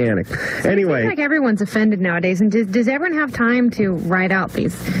very organic. Anyway. It seems like everyone's offended nowadays. And does everyone have time to write out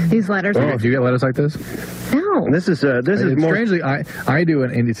these letters? Oh, do you get letters like this? No. This is more strangely I do,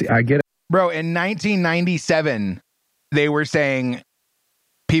 and I get it. Bro, in 1997, they were saying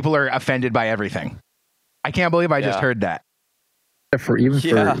people are offended by everything. I can't believe I just heard that. For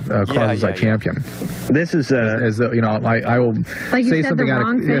causes I champion. This is as though, you know, I will say something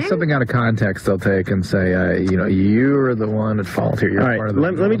out of context. They'll take and say, you know, you are the one at fault here. You're all right. Part of the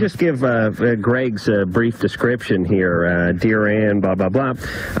let me just give Greg's brief description here. Dear Ann, blah blah blah.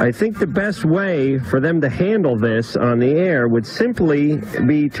 I think the best way for them to handle this on the air would simply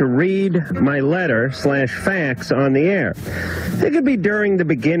be to read my letter / fax on the air. It could be during the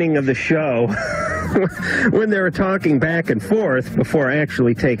beginning of the show when they were talking back and forth before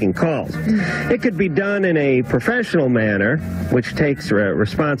actually taking calls. It could be done in a professional manner, which takes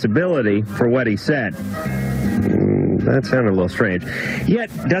responsibility for what he said. that sounded a little strange. Yet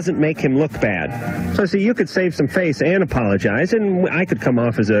doesn't make him look bad. So, see, you could save some face and apologize, and I could come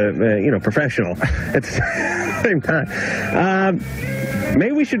off as a, professional at the same time.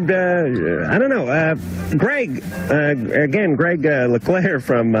 Maybe we should, I don't know, Greg, Greg LeClaire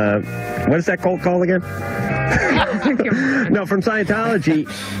from, what is that cult called again? No, from Scientology.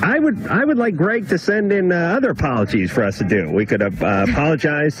 I would like Greg to send in other apologies for us to do. We could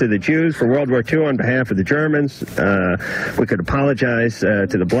apologize to the Jews for World War II on behalf of the Germans. We could apologize to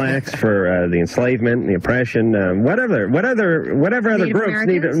the blacks for the enslavement, the oppression, whatever other groups.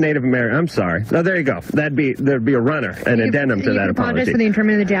 Native American. I'm sorry. Oh, there you go. There'd be a runner, an addendum to that apology. Apologize for the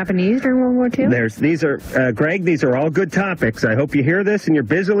internment of the Japanese during World War II. These are Greg. These are all good topics. I hope you hear this and you're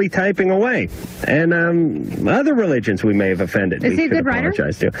busily typing away. And other religions we may have offended. Is he a good writer?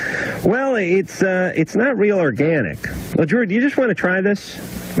 To. Well, it's not real organic. Well, Drew, do you just want to try this?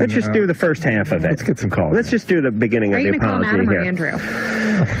 Let's just do the first half of it. Let's get some calls. Let's just do the beginning of the apology Adam here. Or Andrew?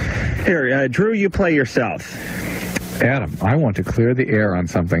 Here, Drew, you play yourself. Adam, I want to clear the air on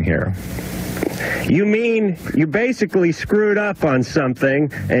something here. You mean you basically screwed up on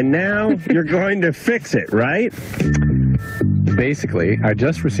something and now you're going to fix it, right? Basically, I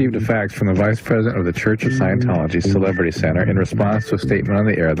just received a fax from the Vice President of the Church of Scientology Celebrity Center in response to a statement on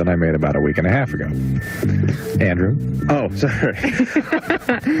the air that I made about a week and a half ago. Andrew? Oh, sorry.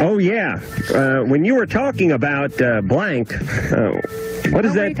 Oh, yeah. When you were talking about blank, what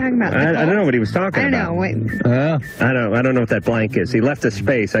is that? What are you talking about? I don't know what he was talking about. I don't know. Wait. I don't know what that blank is. He left a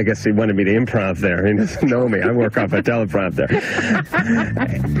space. I guess he wanted me to improv there. He doesn't know me. I work off a teleprompter.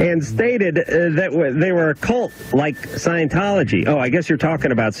 And stated that they were a cult like Scientology. Oh, I guess you're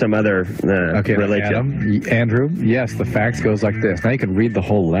talking about some other religion. Andrew, yes, the fax goes like this. Now you can read the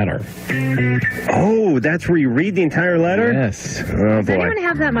whole letter. Oh, that's where you read the entire letter? Yes. Oh, Does boy. anyone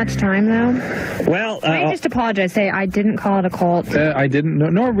have that much time, though? Well, I just apologize. Say I didn't call it a cult. I didn't.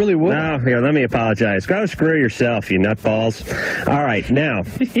 No, it really would. No, here, let me apologize. Go screw yourself, you nutballs. All right, now.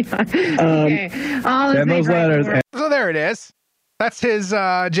 Okay. Send those letters. So there it is. That's his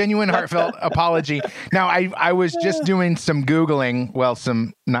genuine, heartfelt apology. Now, I was just doing some Googling. Well,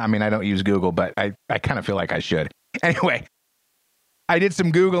 I don't use Google, but I kind of feel like I should. Anyway, I did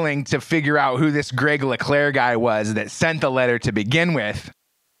some Googling to figure out who this Greg LeClaire guy was that sent the letter to begin with.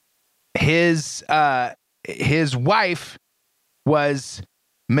 His wife was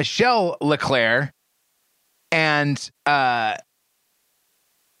Michelle LeClaire, and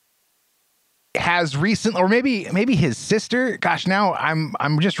has recent, or maybe his sister. Gosh, now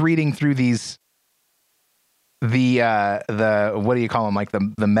I'm just reading through these the what do you call them, like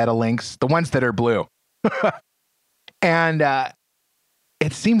the meta links, the ones that are blue. And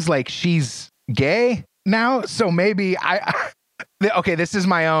it seems like she's gay now, so maybe okay, this is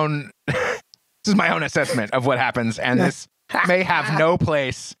my own assessment of what happens, and this may have no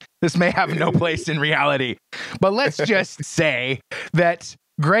place. This may have no place in reality. But let's just say that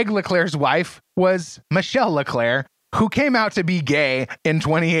Greg LeClaire's wife was Michelle LeClaire, who came out to be gay in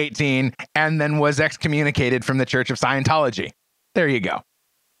 2018 and then was excommunicated from the Church of Scientology. There you go.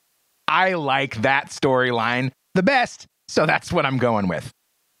 I like that storyline the best, so that's what I'm going with.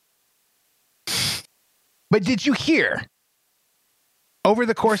 But did you hear, over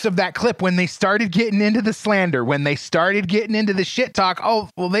the course of that clip, when they started getting into the slander, when they started getting into the shit talk,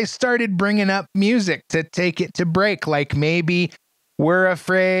 they started bringing up music to take it to break, like maybe we're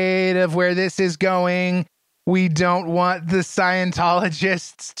afraid of where this is going. We don't want the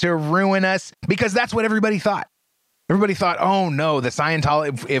Scientologists to ruin us, because that's what everybody thought. Everybody thought, oh no,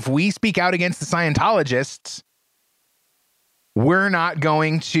 if we speak out against the Scientologists, we're not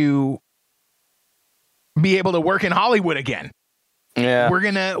going to be able to work in Hollywood again. Yeah. We're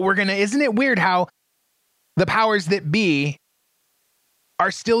gonna, isn't it weird how the powers that be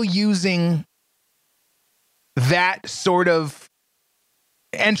are still using that sort of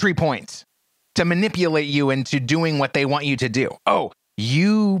entry point to manipulate you into doing what they want you to do? Oh,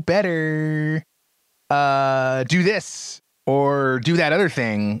 you better do this or do that other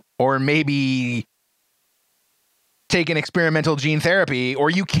thing, or maybe take an experimental gene therapy, or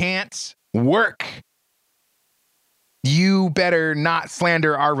you can't work. You better not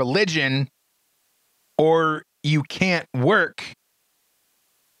slander our religion, or you can't work.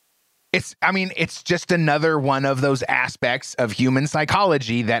 It's just another one of those aspects of human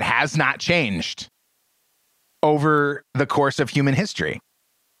psychology that has not changed over the course of human history.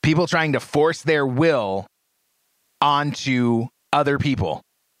 People trying to force their will onto other people.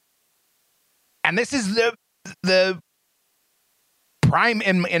 And this is the prime,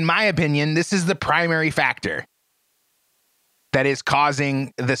 in my opinion, this is the primary factor that is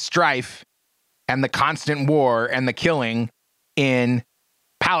causing the strife and the constant war and the killing in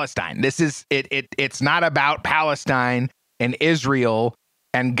Palestine. This is it's not about Palestine and Israel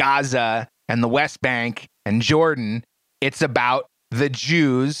and Gaza and the West Bank and Jordan. It's about the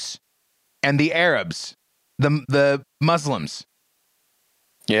Jews and the Arabs, the Muslims.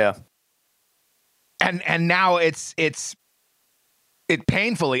 Yeah. And now it's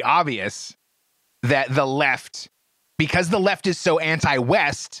painfully obvious that the left, because the left is so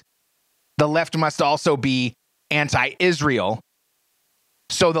anti-West, the left must also be anti-Israel.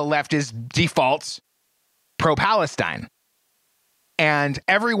 So the left is default pro-Palestine. And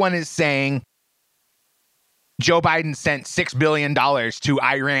everyone is saying Joe Biden sent $6 billion to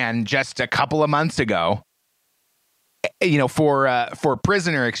Iran just a couple of months ago, for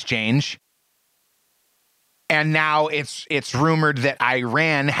prisoner exchange. And now it's rumored that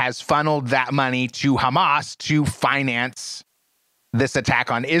Iran has funneled that money to Hamas to finance this attack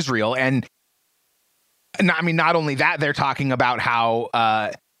on Israel. And not only that, they're talking about how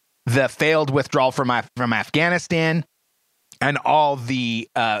the failed withdrawal from Afghanistan and all the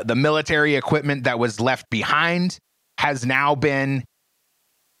military equipment that was left behind has now been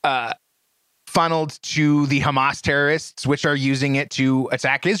funneled to the Hamas terrorists, which are using it to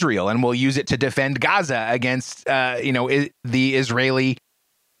attack Israel and will use it to defend Gaza against, the Israeli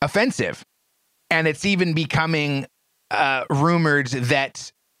offensive. And it's even becoming rumored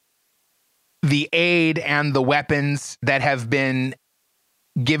that the aid and the weapons that have been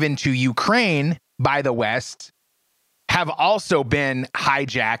given to Ukraine by the West have also been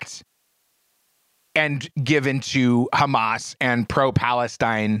hijacked and given to Hamas and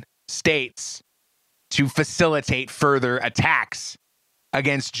pro-Palestine states to facilitate further attacks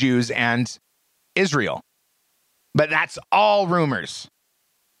against Jews and Israel. But that's all rumors.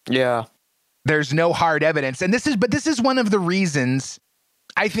 Yeah. There's no hard evidence. And this is one of the reasons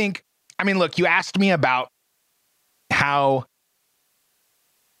I think, look, you asked me about how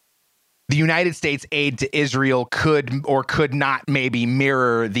the United States aid to Israel could or could not maybe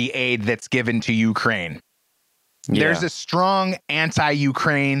mirror the aid that's given to Ukraine. Yeah. There's a strong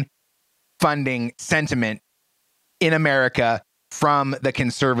anti-Ukraine funding sentiment in America from the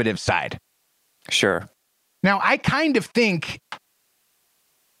conservative side. Sure. Now, I kind of think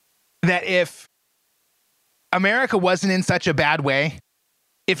that if America wasn't in such a bad way,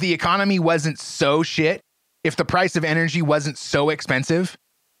 if the economy wasn't so shit, if the price of energy wasn't so expensive,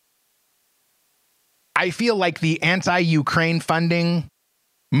 I feel like the anti-Ukraine funding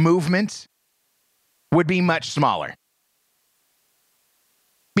movement would be much smaller.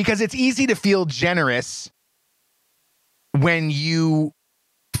 Because it's easy to feel generous when you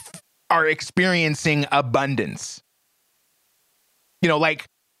are experiencing abundance. Like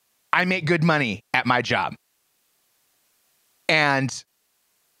I make good money at my job. And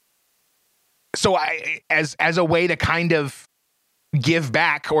so as a way to kind of give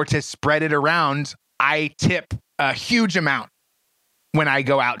back or to spread it around, I tip a huge amount when I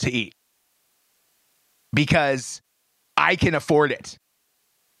go out to eat because I can afford it.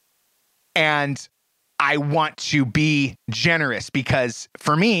 And I want to be generous because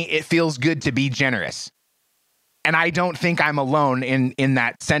for me, it feels good to be generous. And I don't think I'm alone in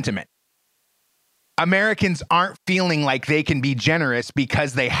that sentiment. Americans aren't feeling like they can be generous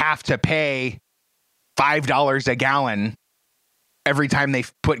because they have to pay $5 a gallon every time they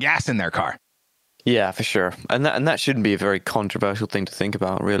put gas in their car. Yeah, for sure. And that shouldn't be a very controversial thing to think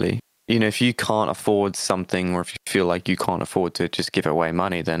about, really. If you can't afford something or if you feel like you can't afford to just give away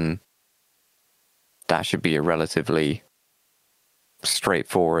money, then that should be a relatively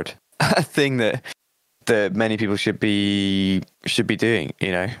straightforward thing that many people should be doing,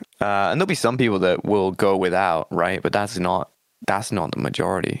 and there'll be some people that will go without, right? But that's not the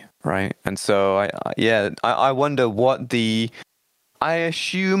majority, right? And so I wonder I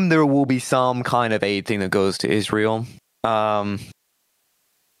assume there will be some kind of aid thing that goes to Israel. But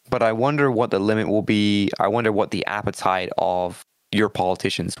I wonder what the limit will be. I wonder what the appetite of your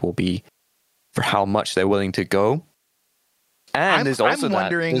politicians will be for how much they're willing to go. And there's also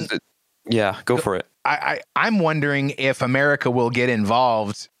wondering. Yeah, go for it. I'm wondering if America will get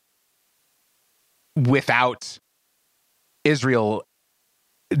involved without Israel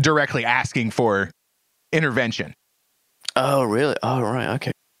directly asking for intervention. Oh, really? Oh, right.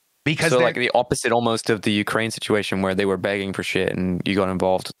 Okay. Because so like the opposite almost of the Ukraine situation where they were begging for shit and you got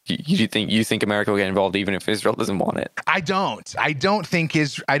involved. You think America will get involved even if Israel doesn't want it? I don't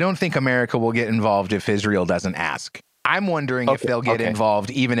think America will get involved if Israel doesn't ask. I'm wondering if they'll get involved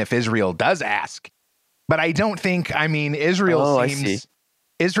even if Israel does ask. But I don't think, Israel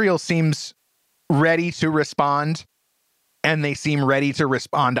seems ready to respond, and they seem ready to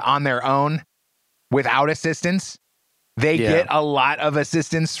respond on their own. without assistance. They get a lot of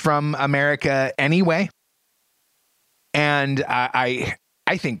assistance from America anyway. And I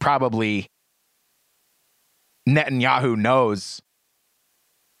think probably Netanyahu knows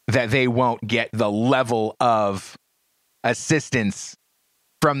that they won't get the level of assistance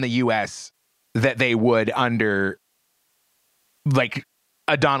from the U.S. that they would under like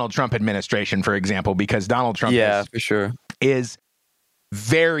a Donald Trump administration, for example, because Donald Trump for sure is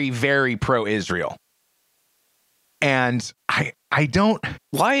very, very pro-Israel. And I don't...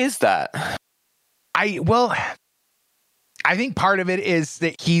 Why is that? I think part of it is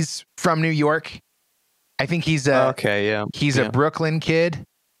that he's from New York. I think he's a Brooklyn kid.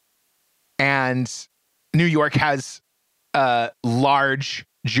 And New York has a large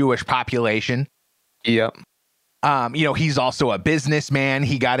Jewish population. Yep. He's also a businessman.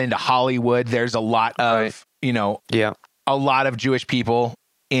 He got into Hollywood. There's a lot of, a lot of Jewish people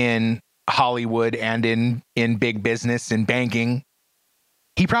in Hollywood and in big business and banking.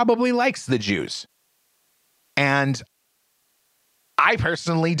 He probably likes the Jews. And I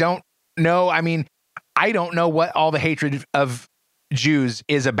personally don't know. I mean, I don't know what all the hatred of Jews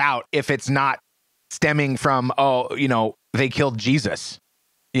is about if it's not stemming from, they killed Jesus.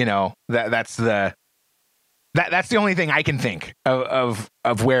 That's the only thing I can think of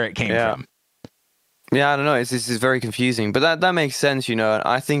where it came from. Yeah, I don't know. This is very confusing, but that makes sense.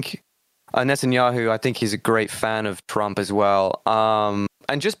 I think Netanyahu, I think he's a great fan of Trump as well.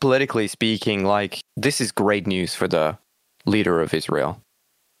 And just politically speaking, this is great news for the leader of Israel.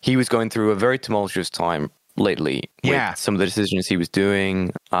 He was going through a very tumultuous time lately with some of the decisions he was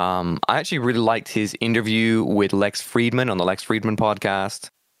doing. I actually really liked his interview with Lex Friedman on the Lex Friedman podcast.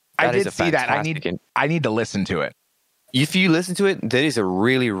 I did see that. I need to listen to it. If you listen to it, that is a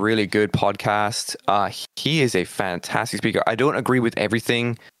really, really good podcast. He is a fantastic speaker. I don't agree with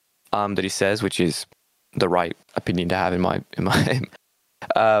everything that he says, which is the right opinion to have in my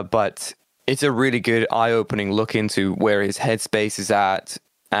but it's a really good eye-opening look into where his headspace is at,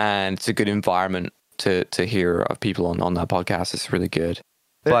 and it's a good environment to hear of people on that podcast. It's really good.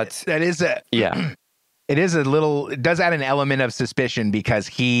 But that is it is a little, it does add an element of suspicion because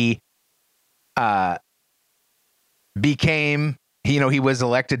he became, he was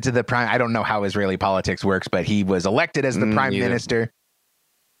elected to the prime. I don't know how Israeli politics works, but he was elected as the prime minister,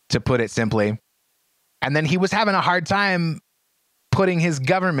 to put it simply. And then he was having a hard time putting his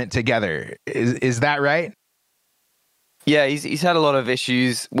government together. Is that right? Yeah, he's had a lot of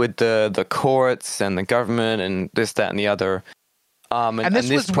issues with the courts and the government and this, that, and the other. And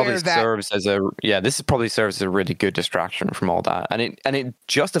this probably serves as a really good distraction from all that. And it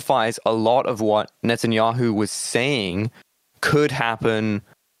justifies a lot of what Netanyahu was saying could happen,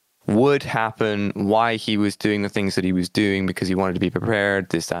 would happen, why he was doing the things that he was doing, because he wanted to be prepared,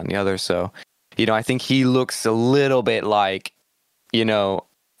 this, that, and the other. So, I think he looks a little bit like,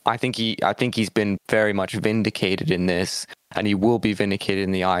 I think he's been very much vindicated in this, and he will be vindicated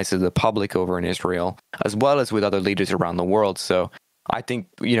in the eyes of the public over in Israel, as well as with other leaders around the world. So I think,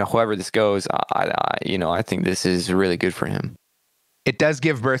 however this goes, I think this is really good for him. It does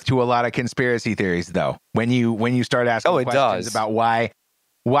give birth to a lot of conspiracy theories, though. When you start asking questions about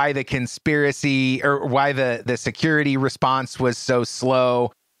why the conspiracy, or why the security response was so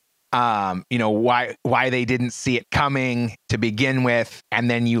slow, why they didn't see it coming to begin with, and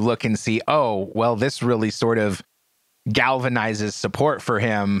then you look and see, oh, well, this really sort of galvanizes support for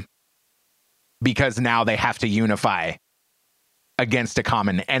him because now they have to unify against a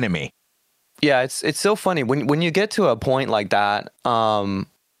common enemy. Yeah, it's so funny when you get to a point like that.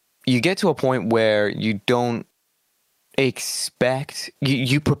 You get to a point where you don't expect,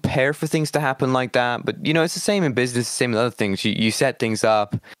 you prepare for things to happen like that, but it's the same in business, the same with other things. You set things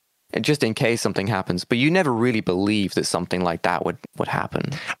up just in case something happens, but you never really believe that something like that would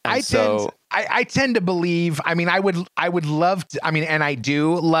happen. I tend to believe, I would love to, and I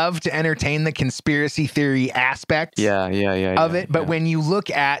do love to entertain the conspiracy theory aspect of it. But when you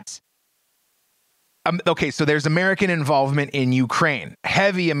look at, so there's American involvement in Ukraine,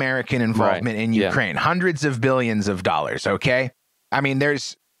 heavy American involvement in Ukraine, hundreds of billions of dollars. Okay.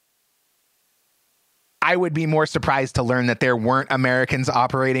 I would be more surprised to learn that there weren't Americans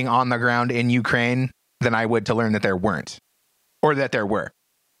operating on the ground in Ukraine than I would to learn that there weren't, or that there were.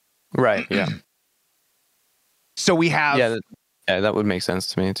 Right. Yeah. So we have, that would make sense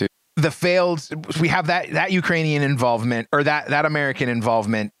to me too. We have that Ukrainian involvement, or that American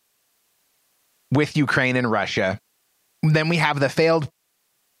involvement with Ukraine and Russia. Then we have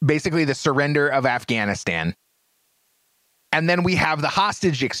basically the surrender of Afghanistan. And then we have the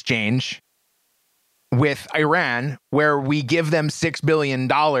hostage exchange with Iran, where we give them $6 billion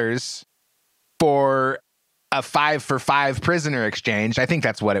for a 5-for-5 prisoner exchange. I think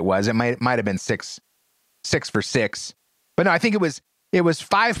that's what it was. It might have been 6 for 6. But no, I think it was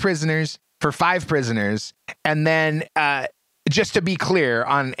 5 prisoners for 5 prisoners. And then just to be clear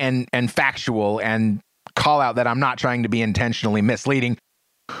on and factual and call out that I'm not trying to be intentionally misleading,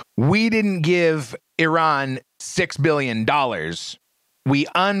 we didn't give Iran $6 billion. We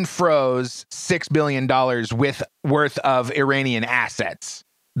unfroze $6 billion worth of Iranian assets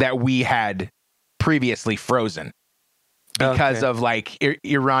that we had previously frozen because of like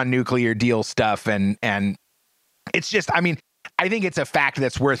Iran nuclear deal stuff. And it's just, I mean, I think it's a fact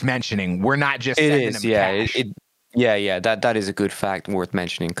that's worth mentioning. We're not just sending them cash. That is a good fact worth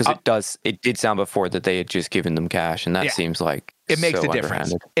mentioning, because it did sound before that they had just given them cash, and that seems like it makes a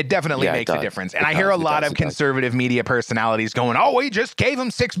difference. It definitely makes a difference. And I hear a lot of conservative media personalities going, "Oh, we just gave them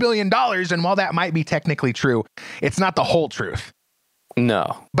 $6 billion," and while that might be technically true, it's not the whole truth.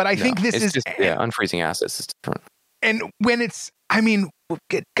 No, but I think this is just, unfreezing assets is different. And when it's, I mean,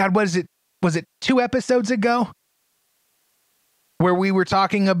 God, what is it? Was it 2 episodes ago where we were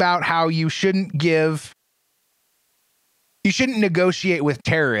talking about how you shouldn't negotiate with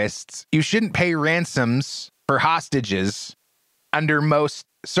terrorists. You shouldn't pay ransoms for hostages under most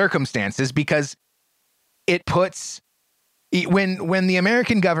circumstances, because it puts, when the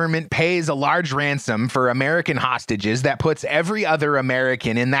American government pays a large ransom for American hostages, that puts every other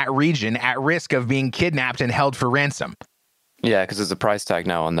American in that region at risk of being kidnapped and held for ransom. Yeah, because there's a price tag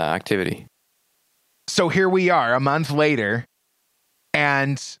now on that activity. So here we are a month later,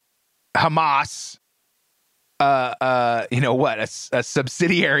 and Hamas, a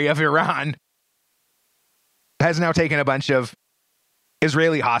subsidiary of Iran, has now taken a bunch of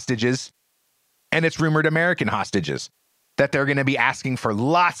Israeli hostages, and it's rumored American hostages that they're going to be asking for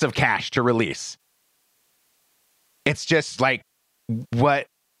lots of cash to release. It's just like, what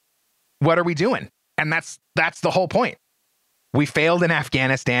are we doing? And that's the whole point. We failed in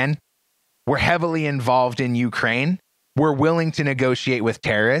Afghanistan. We're heavily involved in Ukraine. We're willing to negotiate with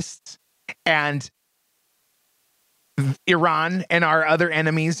terrorists, and Iran and our other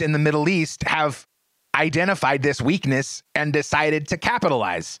enemies in the Middle East have identified this weakness and decided to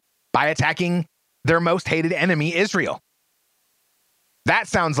capitalize by attacking their most hated enemy, Israel. That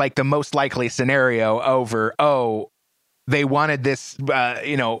sounds like the most likely scenario over, they wanted this,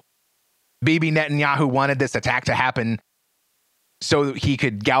 Bibi Netanyahu wanted this attack to happen so he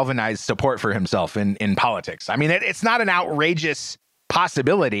could galvanize support for himself in politics. I mean, it's not an outrageous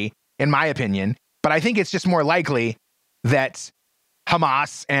possibility, in my opinion, but I think it's just more likely that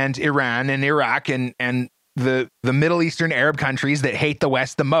Hamas and Iran and Iraq and the Middle Eastern Arab countries that hate the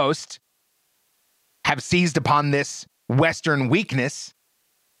West the most have seized upon this Western weakness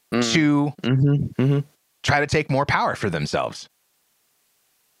to try to take more power for themselves.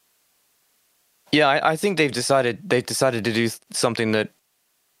 Yeah, I think they've decided to do something that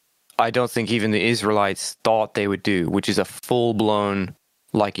I don't think even the Israelites thought they would do, which is a full-blown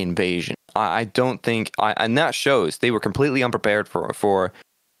invasion. I don't think, and that shows they were completely unprepared for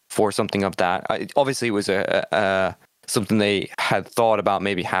something of that. Obviously, it was something they had thought about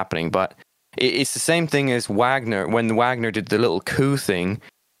maybe happening, but it's the same thing as Wagner. When Wagner did the little coup thing,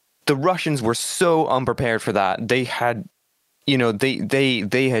 the Russians were so unprepared for that. They had,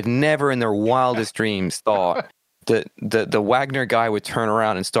 they had never in their wildest dreams thought that the Wagner guy would turn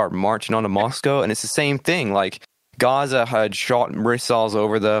around and start marching onto Moscow. And it's the same thing. Like, Gaza had shot missiles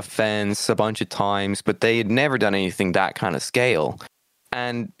over the fence a bunch of times, but they had never done anything that kind of scale.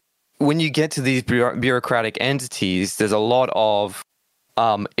 And when you get to these bureaucratic entities, there's a lot of,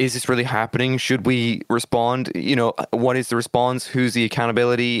 is this really happening? Should we respond? What is the response? Who's the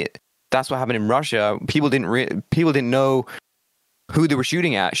accountability? That's what happened in Russia. People didn't know who they were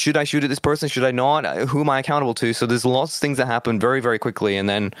shooting at. Should I shoot at this person? Should I not? Who am I accountable to? So there's lots of things that happen very, very quickly, and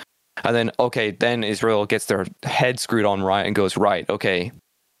then Israel gets their head screwed on right and goes, right, okay,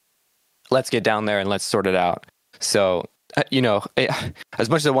 let's get down there and let's sort it out. So, as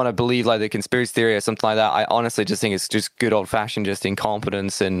much as I want to believe like the conspiracy theory or something like that, I honestly just think it's just good old fashioned just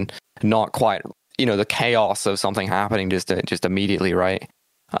incompetence and not quite, the chaos of something happening just immediately, right?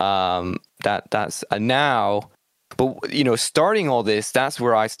 That's now. But, starting all this, that's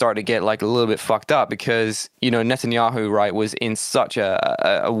where I start to get a little bit fucked up, because, Netanyahu, right, was in such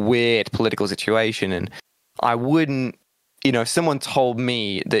a weird political situation. And I wouldn't, if someone told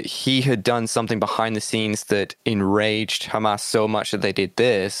me that he had done something behind the scenes that enraged Hamas so much that they did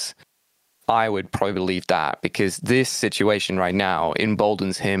this, I would probably believe that, because this situation right now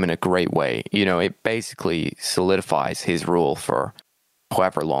emboldens him in a great way. It basically solidifies his rule for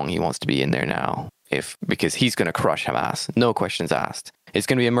however long he wants to be in there now. Because he's going to crush Hamas, no questions asked. It's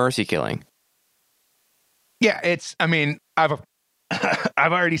going to be a mercy killing. Yeah, it's. I mean, I've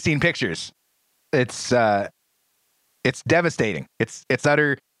already seen pictures. It's devastating. It's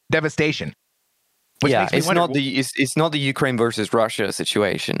utter devastation. Which makes me it's wonder, not it's not the Ukraine versus Russia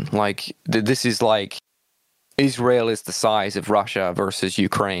situation. Like this is like Israel is the size of Russia versus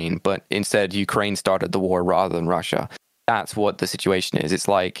Ukraine, but instead Ukraine started the war rather than Russia. That's what the situation is. It's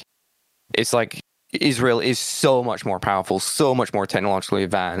like Israel is so much more powerful, so much more technologically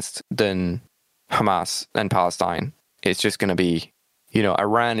advanced than Hamas and Palestine. It's just going to be,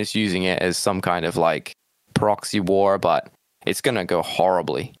 Iran is using it as some kind of like proxy war, but it's going to go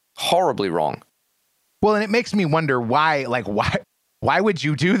horribly, horribly wrong. Well, and it makes me wonder why would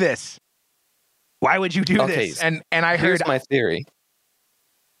you do this? Why would you do this? And I heard my theory.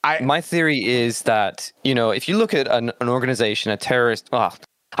 My theory is that, if you look at an organization, a terrorist, I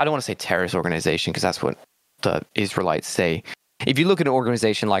don't want to say terrorist organization because that's what the Israelites say. If you look at an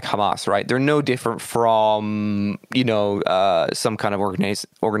organization like Hamas, right, they're no different from, some kind of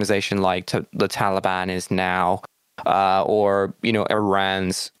organization like the Taliban is now, or,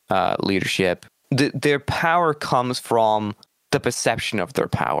 Iran's leadership. Their power comes from the perception of their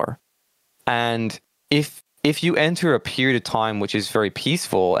power. And if you enter a period of time which is very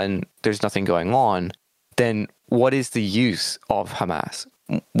peaceful and there's nothing going on, then what is the use of Hamas?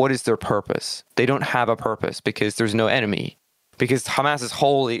 What is their purpose? They don't have a purpose because there's no enemy. Because Hamas's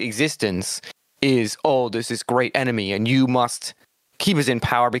whole existence is, there's this great enemy and you must keep us in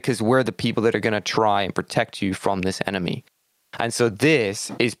power because we're the people that are going to try and protect you from this enemy. And so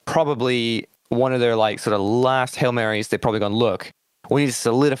this is probably one of their like sort of last Hail Marys. They're probably going to look. We need to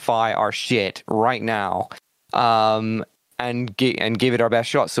solidify our shit right now, and give it our best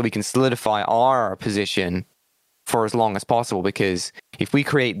shot so we can solidify our position for as long as possible. Because if we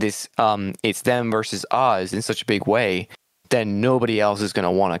create this, it's them versus us in such a big way, then nobody else is going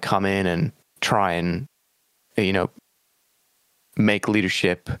to want to come in and try and, make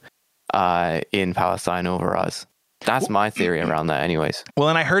leadership in Palestine over us. That's my theory around that, anyways. Well,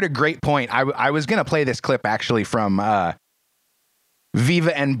 and I heard a great point. I was going to play this clip actually from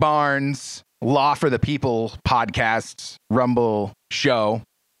Viva and Barnes' Law for the People podcast Rumble show,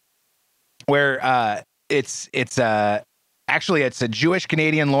 where it's a Jewish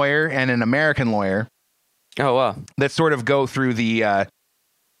Canadian lawyer and an American lawyer. Oh wow! That sort of go through the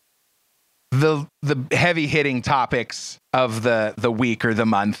heavy hitting topics of the week or the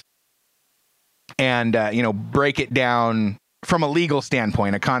month, and break it down from a legal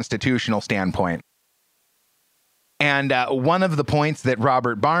standpoint, a constitutional standpoint. And one of the points that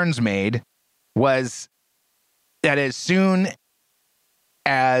Robert Barnes made was that as soon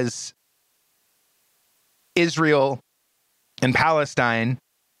as Israel and Palestine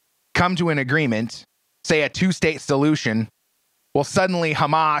come to an agreement, say a two-state solution, well, suddenly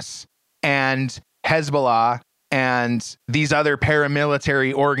Hamas and Hezbollah and these other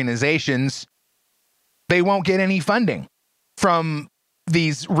paramilitary organizations, they won't get any funding from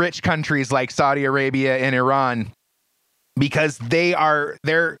these rich countries like Saudi Arabia and Iran, because they're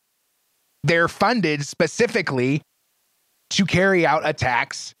funded specifically to carry out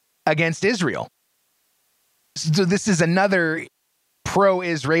attacks against Israel. So this is another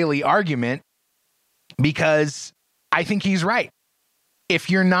pro-Israeli argument, because I think he's right. If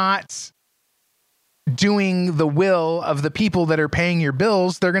you're not doing the will of the people that are paying your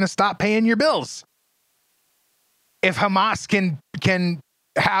bills, they're going to stop paying your bills. If Hamas can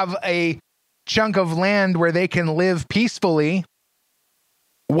have a chunk of land where they can live peacefully,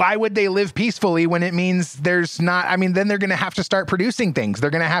 why would they live peacefully when it means there's not? I mean, then they're going to have to start producing things.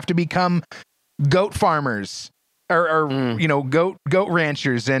 They're going to have to become goat farmers or goat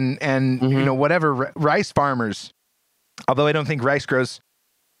ranchers and whatever, rice farmers. Although I don't think rice grows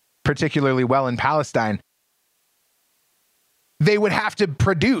particularly well in Palestine. They would have to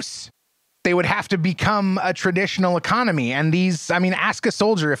produce. They would have to become a traditional economy. And ask a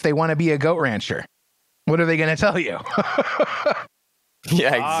soldier if they want to be a goat rancher. What are they going to tell you?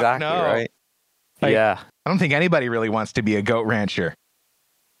 Yeah, exactly, no. Right? I don't think anybody really wants to be a goat rancher.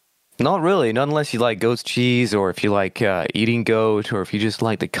 Not really, not unless you like goat's cheese, or if you like eating goat, or if you just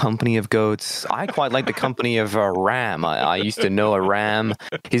like the company of goats. I quite like the company of a ram. I used to know a ram.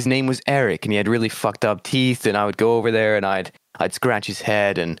 His name was Eric, and he had really fucked up teeth, and I would go over there and I'd scratch his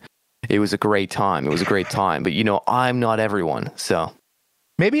head, and it was a great time. But I'm not everyone, so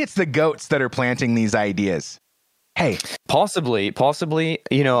maybe it's the goats that are planting these ideas. Hey, possibly.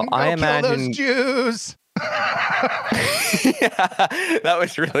 I imagine kill those Jews. Yeah, that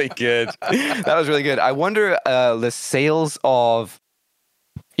was really good. I wonder the sales of,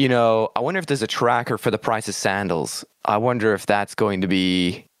 I wonder if there's a tracker for the price of sandals. I wonder if that's going to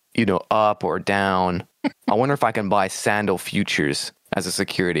be up or down. I wonder if I can buy sandal futures as a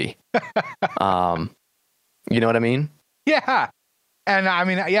security. You know what I mean? Yeah. And I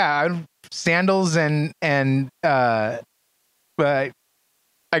mean, yeah, sandals and but I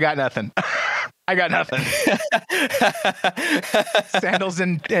got nothing. I got nothing. Sandals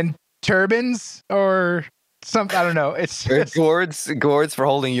and turbans or something. I don't know. It's just... gourds for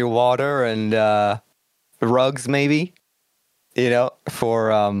holding your water and rugs maybe.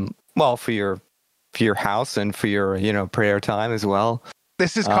 For your house and for your prayer time as well.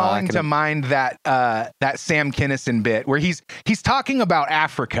 This is calling to mind that Sam Kinison bit where he's talking about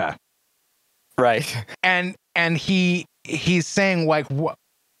Africa, right? And he's saying like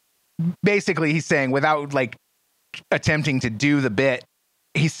basically he's saying, without like attempting to do the bit,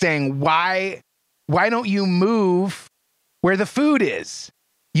 he's saying why don't you move where the food is?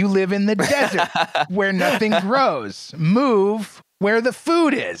 You live in the desert where nothing grows. Move where the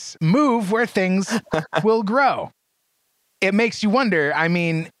food is. Move where things will grow. It makes you wonder. I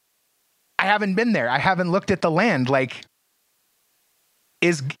mean, I haven't been there. I haven't looked at the land. Like,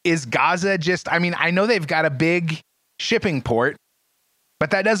 is Gaza just, I mean, I know they've got a big shipping port,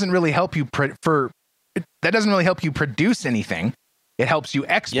 but that doesn't really help you produce anything. It helps you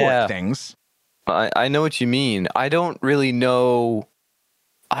export things. I know what you mean. I don't really know.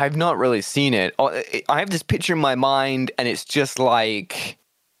 I've not really seen it. I have this picture in my mind, and it's just like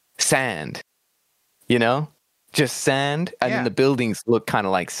sand, just sand. And then the buildings look kind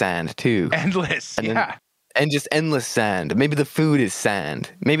of like sand too. Endless, and just endless sand. Maybe the food is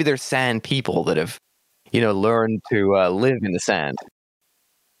sand. Maybe there's sand people that have, learned to live in the sand.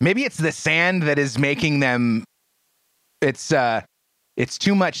 Maybe it's the sand that is making them. It's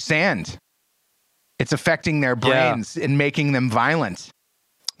too much sand. It's affecting their brains and making them violent.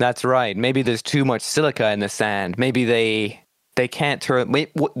 That's right. Maybe there's too much silica in the sand. Maybe they can't turn.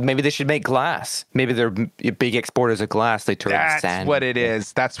 Maybe they should make glass. Maybe they're big exporters of glass. They turn sand. That's what it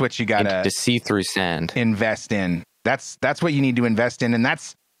is. That's what you gotta see-through sand. Invest in. That's what you need to invest in, and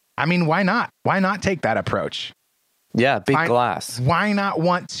that's. I mean, why not? Why not take that approach? Yeah, big glass. Why not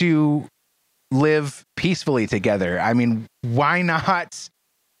want to live peacefully together? I mean, why not?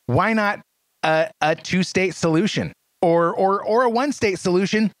 Why not a two-state solution? Or a one-state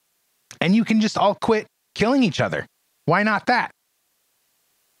solution, and you can just all quit killing each other. Why not that?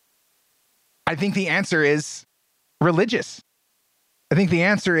 I think the answer is religious. I think the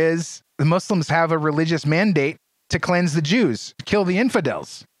answer is the Muslims have a religious mandate to cleanse the Jews, kill the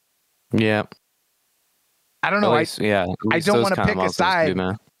infidels. Yeah. I don't know. I don't want to pick a side.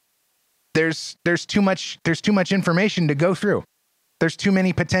 There's too much information to go through. There's too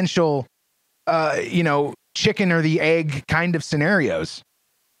many potential chicken or the egg kind of scenarios.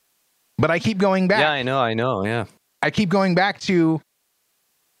 But I keep going back. Yeah, I know, yeah. I keep going back to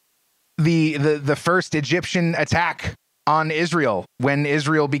the first Egyptian attack on Israel when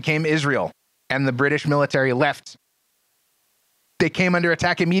Israel became Israel and the British military left. They came under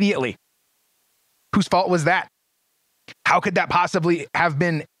attack immediately. Whose fault was that? How could that possibly have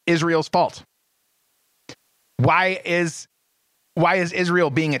been Israel's fault? Why is Israel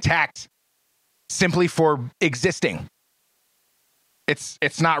being attacked simply for existing?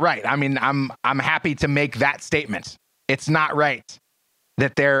 It's not right. I mean, I'm happy to make that statement. It's not right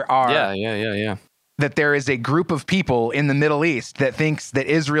that there are that there is a group of people in the Middle East that thinks that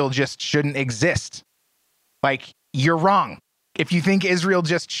Israel just shouldn't exist. Like, you're wrong. If you think Israel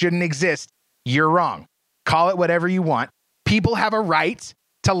just shouldn't exist, you're wrong. Call it whatever you want. People have a right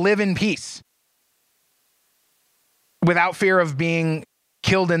to live in peace without fear of being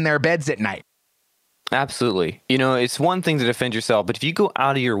killed in their beds at night. Absolutely. It's one thing to defend yourself, but if you go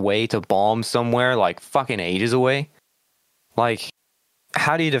out of your way to bomb somewhere like fucking ages away, like,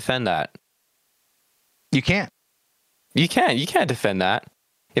 how do you defend that? You can't. You can't defend that.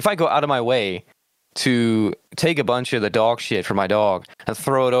 If I go out of my way to take a bunch of the dog shit from my dog and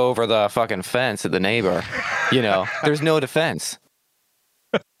throw it over the fucking fence at the neighbor, there's no defense.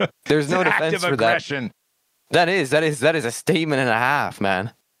 There's no defense for aggression. That is a statement and a half,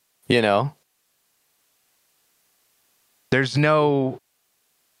 man. There's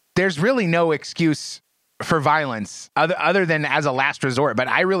really no excuse for violence other than as a last resort. But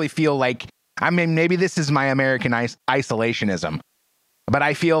I really feel like, I mean, maybe this is my American isolationism, but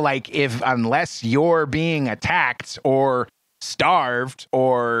I feel like unless you're being attacked or starved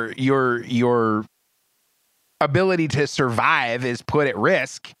or your ability to survive is put at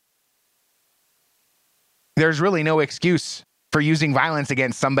risk, there's really no excuse for using violence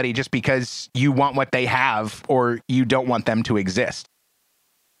against somebody just because you want what they have or you don't want them to exist.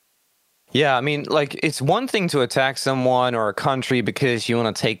 Yeah, I mean, like, it's one thing to attack someone or a country because you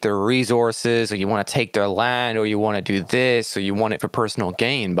want to take their resources, or you want to take their land, or you want to do this, or you want it for personal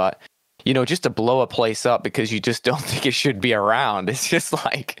gain. But, you know, just to blow a place up because you just don't think it should be around, it's just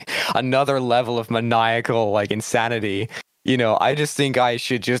like another level of maniacal, like, insanity. You know, I just think I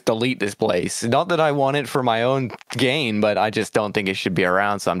should just delete this place. Not that I want it for my own gain, but I just don't think it should be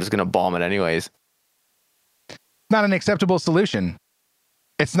around, so I'm just going to bomb it anyways. Not an acceptable solution.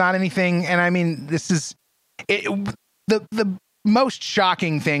 It's not anything, and I mean, this is it. The most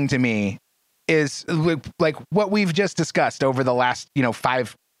shocking thing to me is like what we've just discussed over the last, you know,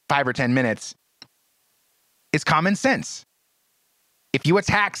 five or 10 minutes is common sense. If you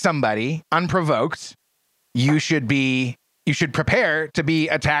attack somebody unprovoked, you should prepare to be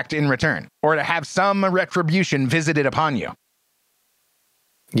attacked in return, or to have some retribution visited upon you.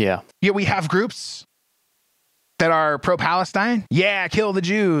 Yeah. Yet we have groups that are pro-Palestine. Yeah, kill the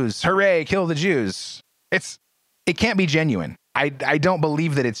Jews. Hooray, kill the Jews. It can't be genuine. I don't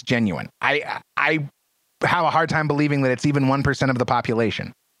believe that it's genuine. I have a hard time believing that it's even 1% of the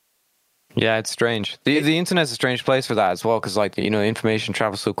population. Yeah, it's strange. The internet's a strange place for that as well, because, like, you know, information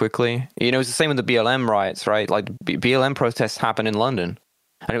travels so quickly. You know, it's the same with the BLM riots, right? Like, BLM protests happened in London,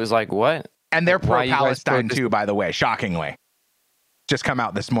 and it was like, what? And they're pro-Palestine too, by the way, shockingly. Just come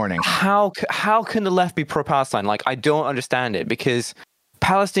out this morning. How can the left be pro-Palestine? Like, I don't understand it, because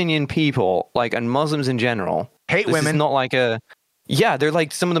Palestinian people, like, and Muslims in general, hate women. Is not like they're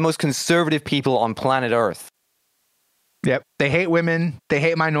like some of the most conservative people on planet Earth. Yep, they hate women. They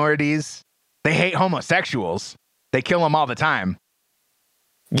hate minorities. They hate homosexuals. They kill them all the time.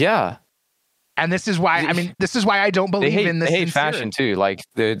 Yeah. And this is why, I mean, this is why I don't believe in this. They hate fashion too. Like,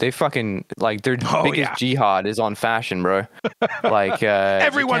 they fucking, like, their biggest jihad is on fashion, bro. Like,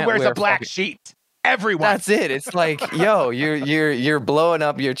 everyone wears a black sheet. Everyone. That's it. It's like, yo, you're blowing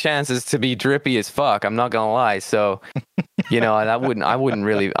up your chances to be drippy as fuck. I'm not gonna lie. So, you know, and I don't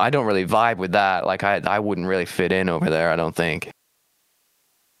really vibe with that. Like, I wouldn't really fit in over there, I don't think.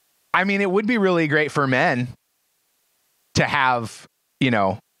 I mean, it would be really great for men to have, you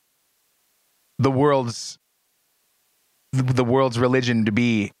know, the world's religion to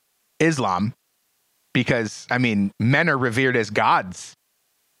be Islam, because, I mean, men are revered as gods.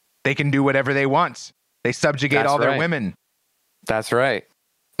 They can do whatever they want. They subjugate all their women. That's right.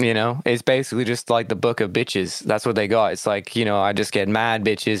 You know, it's basically just like the book of bitches. That's what they got. It's like, you know, I just get mad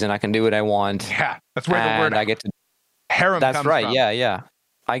bitches and I can do what I want. Yeah, that's where the word I get to harem That's comes right. from. Yeah.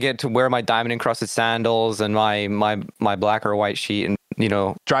 I get to wear my diamond encrusted sandals and my black or white sheet, and, you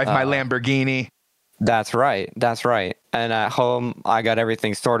know, drive my Lamborghini. That's right. And at home, I got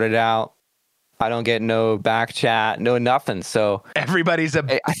everything sorted out. I don't get no back chat, no nothing. So everybody's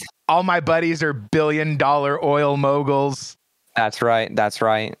all my buddies are billion-dollar oil moguls. That's right.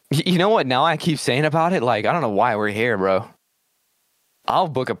 You know what? Now I keep saying about it, like, I don't know why we're here, bro. I'll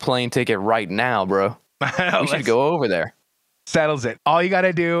book a plane ticket right now, bro. We should go over there. Settles it. All you got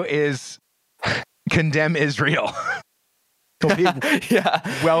to do is condemn Israel. Yeah.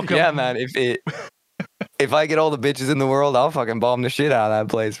 Welcome. Yeah, man. If I get all the bitches in the world, I'll fucking bomb the shit out of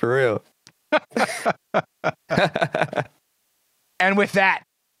that place, for real. And with that,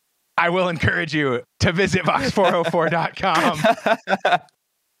 I will encourage you to visit vox404.com.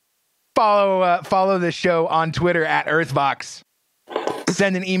 Follow the show on Twitter at EarthVox.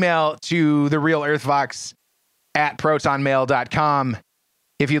 Send an email to the real EarthVox at protonmail.com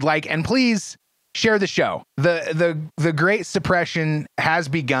if you'd like, and please share the show. The Great Suppression has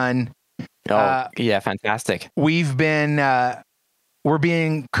begun. Yeah, fantastic. We've been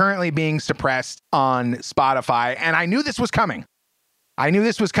we're currently being suppressed on Spotify, and I knew this was coming.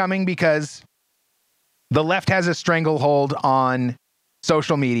 Because the left has a stranglehold on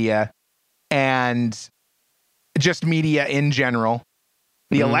social media and just media in general.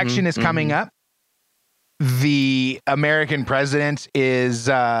 The election is coming up. The American president is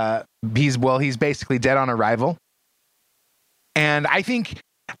he's basically dead on arrival. And I think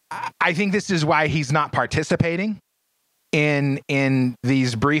this is why he's not participating in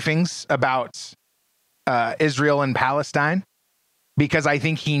these briefings about Israel and Palestine, because I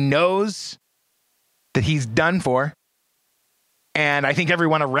think he knows that he's done for. And I think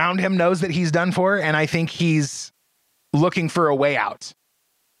everyone around him knows that he's done for. And I think he's looking for a way out.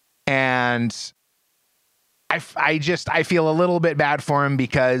 And I feel a little bit bad for him,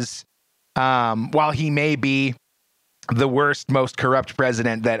 because while he may be the worst, most corrupt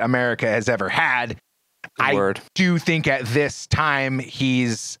president that America has ever had, I do think at this time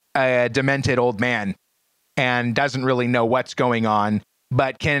he's a demented old man and doesn't really know what's going on,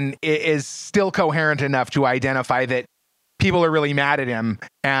 but is still coherent enough to identify that people are really mad at him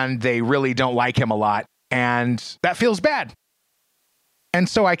and they really don't like him a lot. And that feels bad. And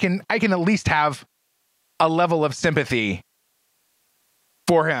so I can at least have a level of sympathy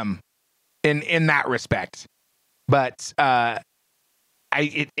for him in that respect. But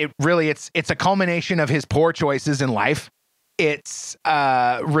it's a culmination of his poor choices in life. It's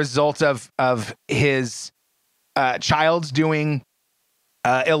a result of his child doing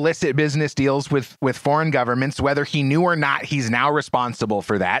illicit business deals with foreign governments. Whether he knew or not, he's now responsible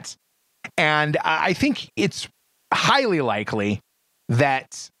for that. And I think it's highly likely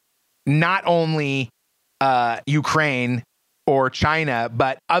that not only Ukraine or China,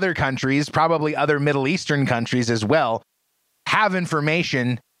 but other countries, probably other Middle Eastern countries as well, have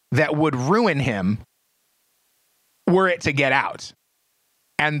information that would ruin him were it to get out.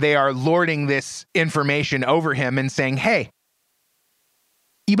 And they are lording this information over him and saying, hey,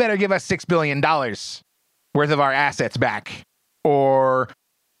 you better give us $6 billion worth of our assets back, or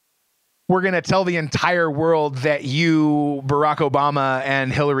we're going to tell the entire world that you, Barack Obama,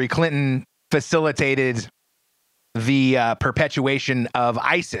 and Hillary Clinton facilitated the perpetuation of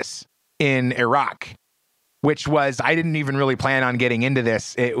ISIS in Iraq, which was, I didn't even really plan on getting into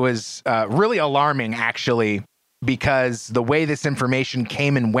this. It was really alarming, actually, because the way this information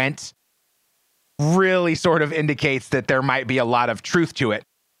came and went really sort of indicates that there might be a lot of truth to it.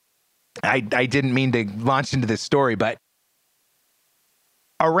 I didn't mean to launch into this story, but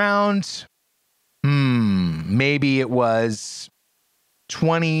around, maybe it was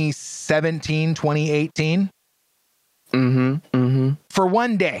 2017, 2018. For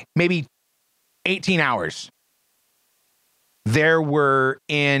one day, maybe 18 hours, there were,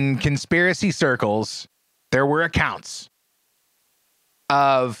 in conspiracy circles, there were accounts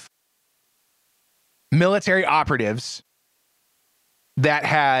of military operatives that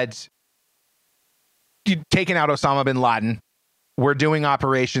had taken out Osama bin Laden, were doing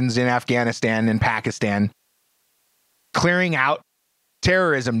operations in Afghanistan and Pakistan, clearing out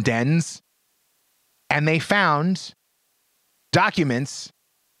terrorism dens, and they found documents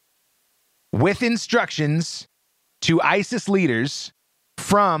with instructions to ISIS leaders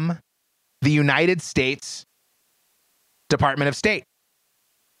from the United States Department of State.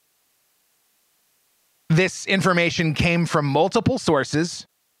 This information came from multiple sources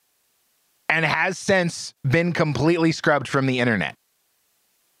and has since been completely scrubbed from the internet.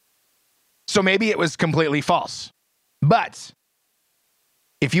 So maybe it was completely false. But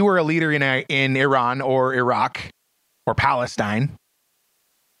if you were a leader in Iran or Iraq or Palestine,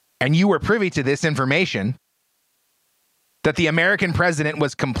 and you were privy to this information, that the American president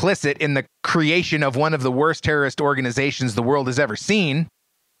was complicit in the creation of one of the worst terrorist organizations the world has ever seen,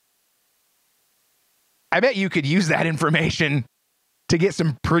 I bet you could use that information to get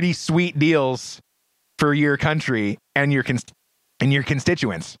some pretty sweet deals for your country and your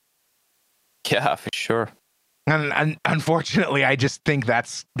constituents. Yeah, for sure. And unfortunately, I just think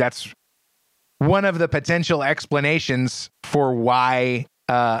that's one of the potential explanations for why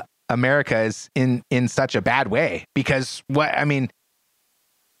America is in such a bad way. Because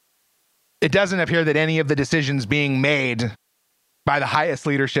it doesn't appear that any of the decisions being made by the highest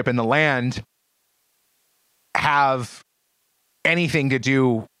leadership in the land have anything to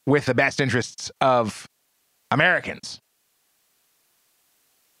do with the best interests of Americans.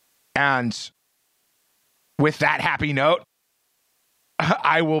 And with that happy note,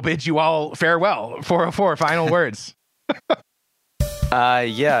 I will bid you all farewell. 404, final words.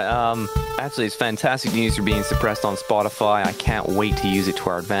 Actually, it's fantastic news for being suppressed on Spotify. I can't wait to use it to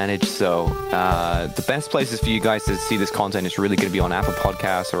our advantage. So the best places for you guys to see this content is really going to be on Apple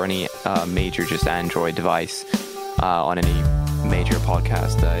Podcasts or any major just Android device on any major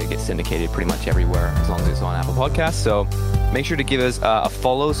podcast. It gets syndicated pretty much everywhere as long as it's on Apple Podcasts. So make sure to give us a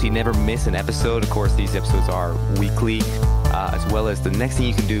follow so you never miss an episode. Of course, these episodes are weekly, as well as the next thing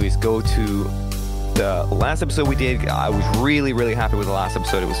you can do is go to the last episode we did. I was really, really happy with the last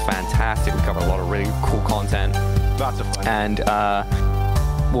episode. It was fantastic. We covered a lot of really cool content. Lots of fun.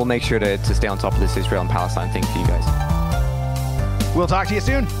 And we'll make sure to stay on top of this Israel and Palestine thing for you guys. We'll talk to you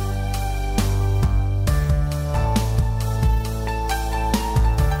soon.